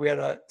this week? We had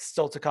a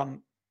still to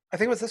come. I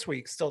think it was this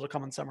week, still to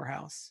come in Summer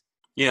House.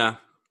 Yeah,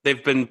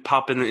 they've been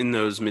popping in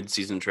those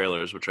mid-season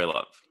trailers, which I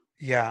love.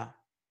 Yeah,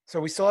 so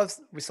we still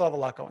have a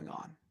lot going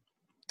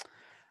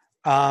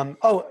on.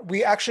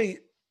 We actually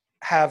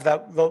have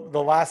that. The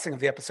last thing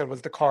of the episode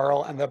was the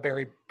Carl and the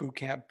Barry boot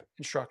camp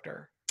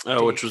instructor.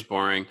 Oh, which was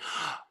boring.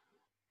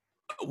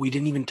 We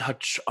didn't even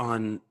touch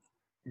on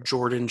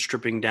Jordan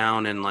stripping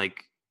down and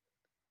like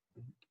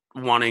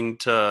wanting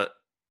to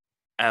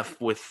F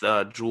with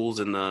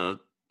Jules in the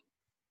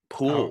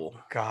pool.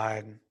 Oh,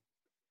 God.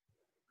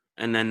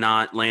 And then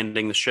not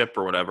landing the ship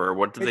or whatever.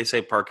 What did they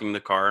say? Parking the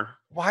car?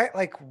 Why?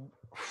 Like,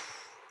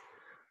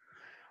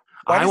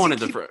 I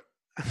wanted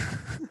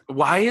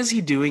why is he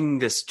doing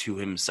this to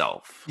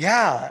himself?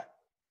 Yeah.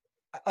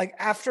 Like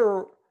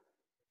after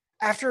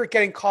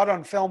getting caught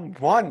on film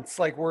once,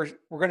 like we're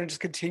going to just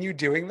continue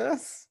doing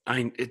this.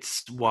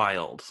 It's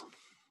wild.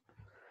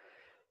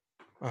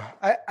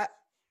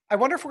 I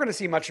wonder if we're going to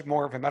see much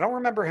more of him. I don't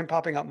remember him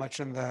popping up much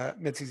in the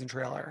mid-season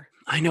trailer.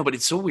 I know, but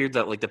it's so weird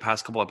that like the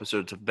past couple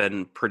episodes have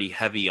been pretty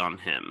heavy on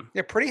him.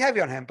 Yeah, pretty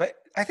heavy on him. But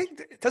I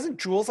think doesn't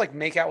Jules like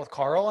make out with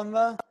Carl in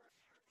the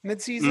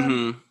mid-season?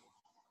 Mm-hmm.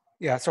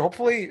 Yeah, so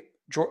hopefully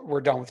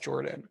we're done with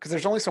Jordan because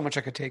there's only so much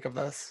I could take of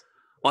this.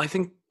 Well, I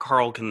think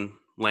Carl can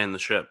land the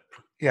ship.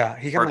 Yeah,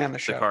 he can land the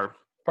ship.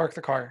 Park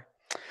the car.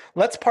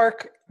 Let's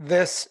park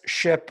this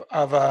ship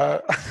of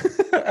a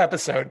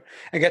episode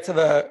and get to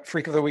the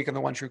Freak of the Week and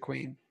the One True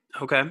Queen.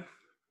 Okay.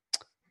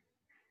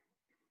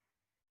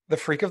 The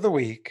Freak of the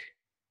Week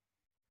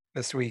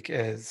this week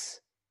is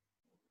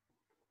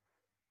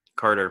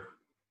Carter.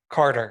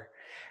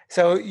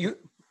 So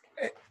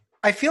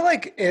I feel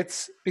like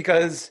it's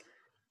because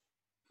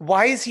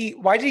why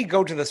did he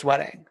go to this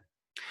wedding?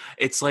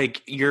 It's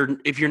like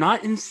if you're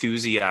not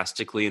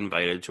enthusiastically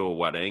invited to a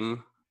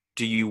wedding,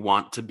 do you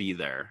want to be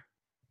there?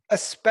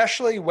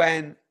 Especially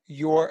when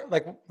you're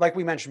like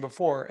we mentioned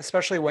before,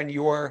 especially when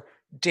your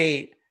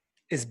date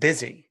is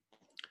busy.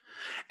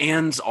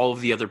 And all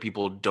of the other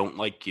people don't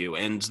like you.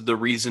 And the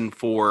reason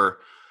for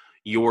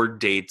your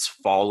dates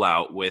fall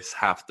out with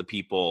half the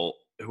people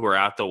who are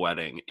at the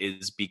wedding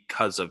is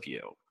because of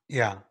you.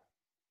 Yeah.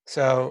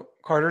 So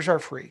Carter's our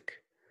freak.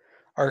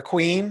 Our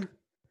queen,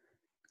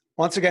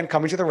 once again,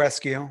 coming to the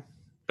rescue.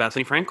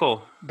 Bethany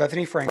Frankel.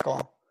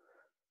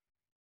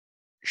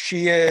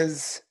 She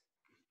is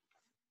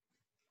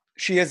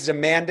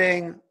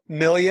demanding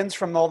millions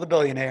from all the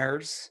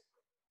billionaires.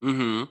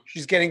 Mm-hmm.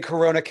 She's getting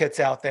Corona kits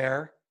out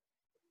there.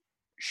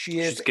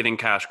 She's getting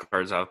cash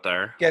cards out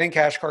there.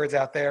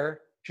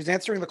 She's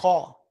answering the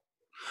call.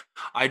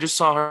 I just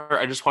saw her.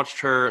 I just watched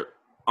her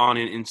on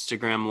an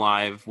Instagram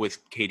live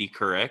with Katie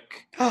Couric,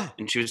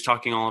 and she was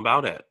talking all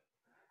about it.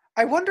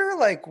 I wonder,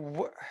 like,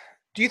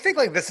 do you think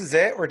like this is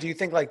it, or do you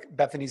think like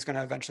Bethany's going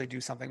to eventually do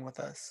something with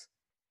this?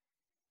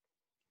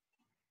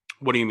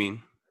 What do you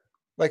mean?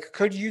 Like,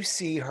 could you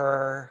see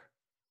her,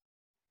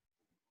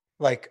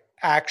 like,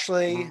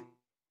 actually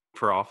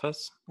for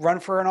office? Run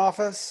for an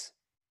office?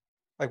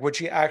 Like, would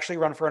she actually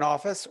run for an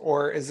office,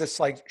 or is this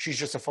like she's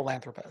just a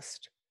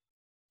philanthropist?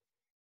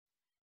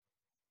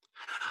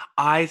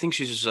 I think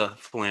she's just a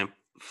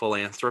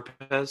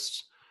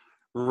philanthropist.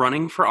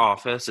 Running for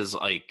office is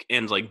like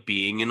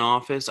being in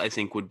office, I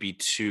think would be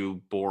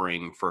too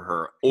boring for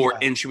her.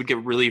 And she would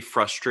get really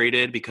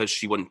frustrated because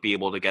she wouldn't be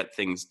able to get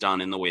things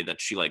done in the way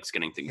that she likes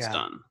getting things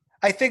done.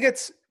 I think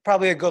it's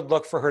probably a good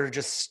look for her to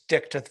just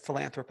stick to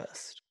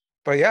philanthropist.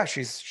 But yeah,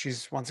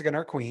 she's once again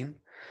our queen.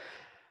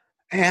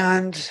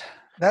 And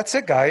that's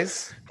it,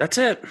 guys. That's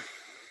it.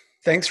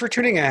 Thanks for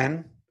tuning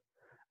in.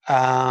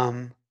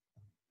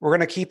 We're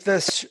going to keep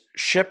this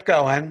ship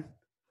going.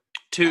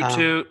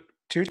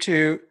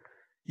 Toot.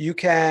 You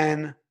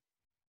can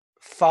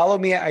follow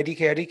me at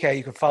IDK.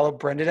 You can follow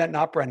Brendan at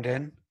Not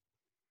Brendan.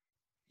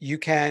 You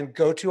can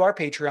go to our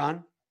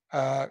Patreon,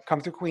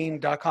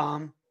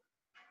 comethroughqueen.com,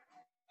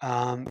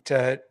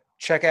 to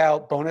check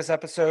out bonus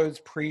episodes,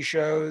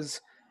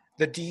 pre-shows.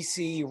 The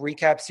DC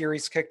recap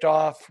series kicked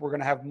off. We're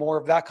going to have more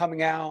of that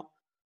coming out.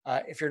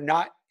 If you're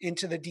not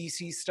into the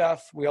DC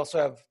stuff, we also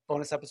have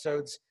bonus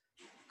episodes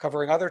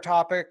covering other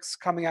topics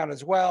coming out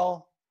as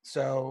well.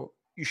 So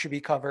you should be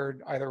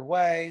covered either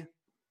way.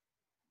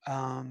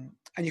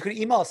 And you can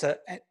email us at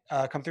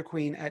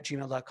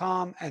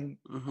comethroughqueen@gmail.com, and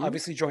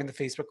obviously join the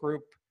Facebook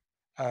group.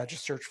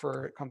 Just search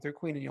for Come Through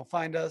Queen and you'll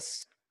find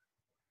us.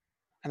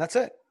 And that's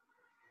it.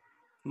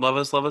 Love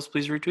us,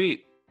 please retweet.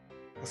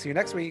 I'll see you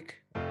next week.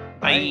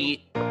 Bye.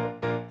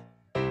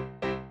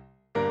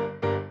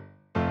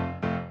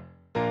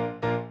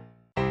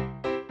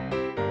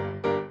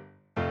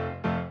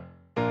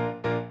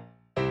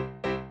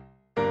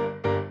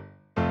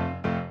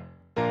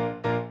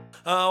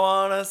 I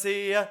wanna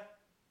see ya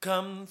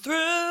come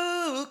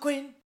through,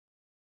 Queen.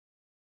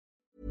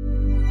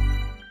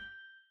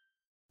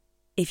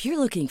 If you're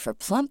looking for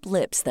plump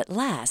lips that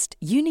last,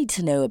 you need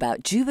to know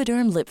about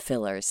Juvederm lip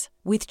fillers.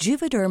 With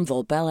Juvederm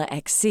Volbella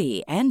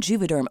XC and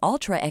Juvederm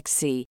Ultra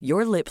XC,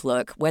 your lip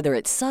look, whether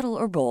it's subtle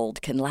or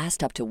bold, can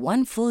last up to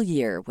 1 full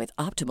year with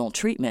optimal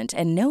treatment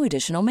and no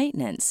additional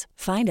maintenance.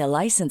 Find a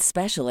licensed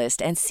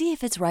specialist and see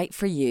if it's right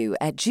for you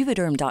at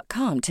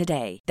Juvederm.com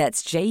today.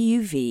 That's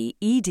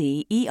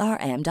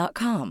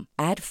JUVEDERM.com.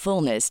 Add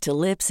fullness to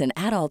lips in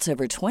adults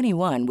over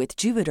 21 with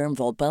Juvederm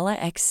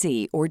Volbella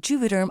XC or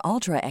Juvederm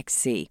Ultra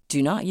XC.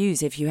 Do not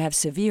use if you have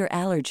severe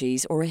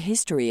allergies or a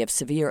history of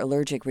severe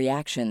allergic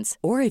reactions,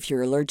 or if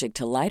you're allergic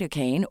to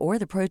lidocaine or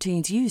the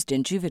proteins used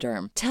in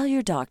Juvederm. Tell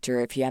your doctor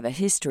if you have a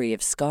history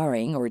of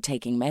scarring or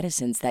taking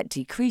medicines that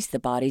decrease the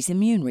body's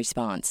immune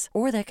response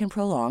or that can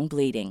prolong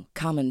bleeding.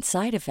 Common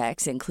side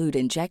effects include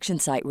injection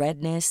site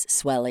redness,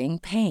 swelling,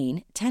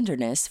 pain,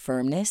 tenderness,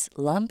 firmness,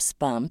 lumps,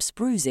 bumps,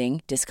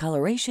 bruising,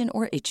 discoloration,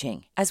 or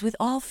itching. As with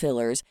all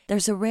fillers,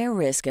 there's a rare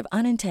risk of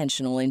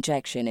unintentional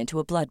injection into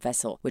a blood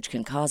vessel, which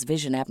can cause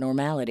vision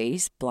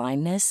abnormalities,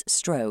 blindness,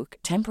 stroke,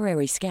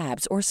 temporary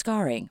scabs, or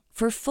scarring.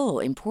 For full,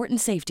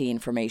 important safety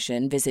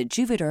information, visit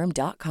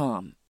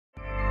Juvederm.com.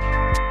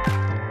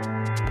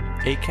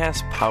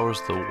 Acast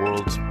powers the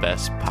world's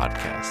best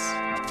podcasts.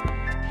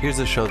 Here's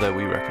a show that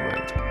we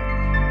recommend.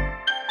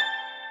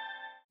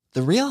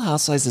 The Real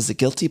Housewives is a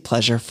guilty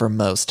pleasure for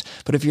most,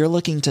 but if you're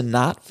looking to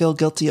not feel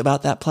guilty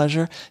about that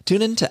pleasure,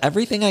 tune in to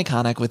Everything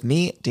Iconic with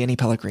me, Danny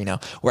Pellegrino,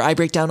 where I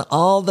break down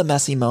all the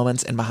messy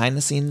moments and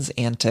behind-the-scenes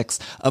antics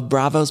of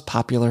Bravo's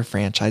popular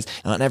franchise.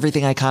 And on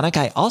Everything Iconic,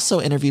 I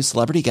also interview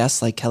celebrity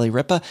guests like Kelly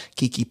Ripa,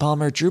 Keke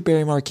Palmer, Drew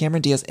Barrymore,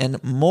 Cameron Diaz,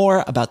 and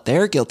more about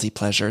their guilty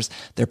pleasures,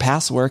 their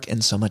past work,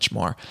 and so much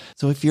more.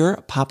 So if you're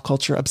pop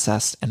culture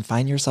obsessed and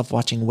find yourself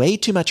watching way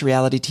too much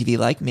reality TV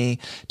like me,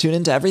 tune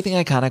in to Everything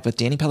Iconic with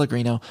Danny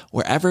Pellegrino,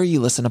 wherever you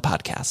listen to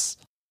podcasts.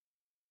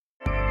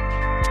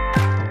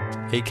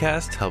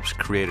 Acast helps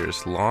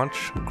creators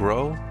launch,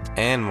 grow,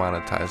 and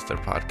monetize their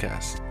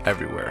podcasts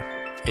everywhere.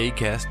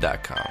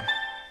 Acast.com.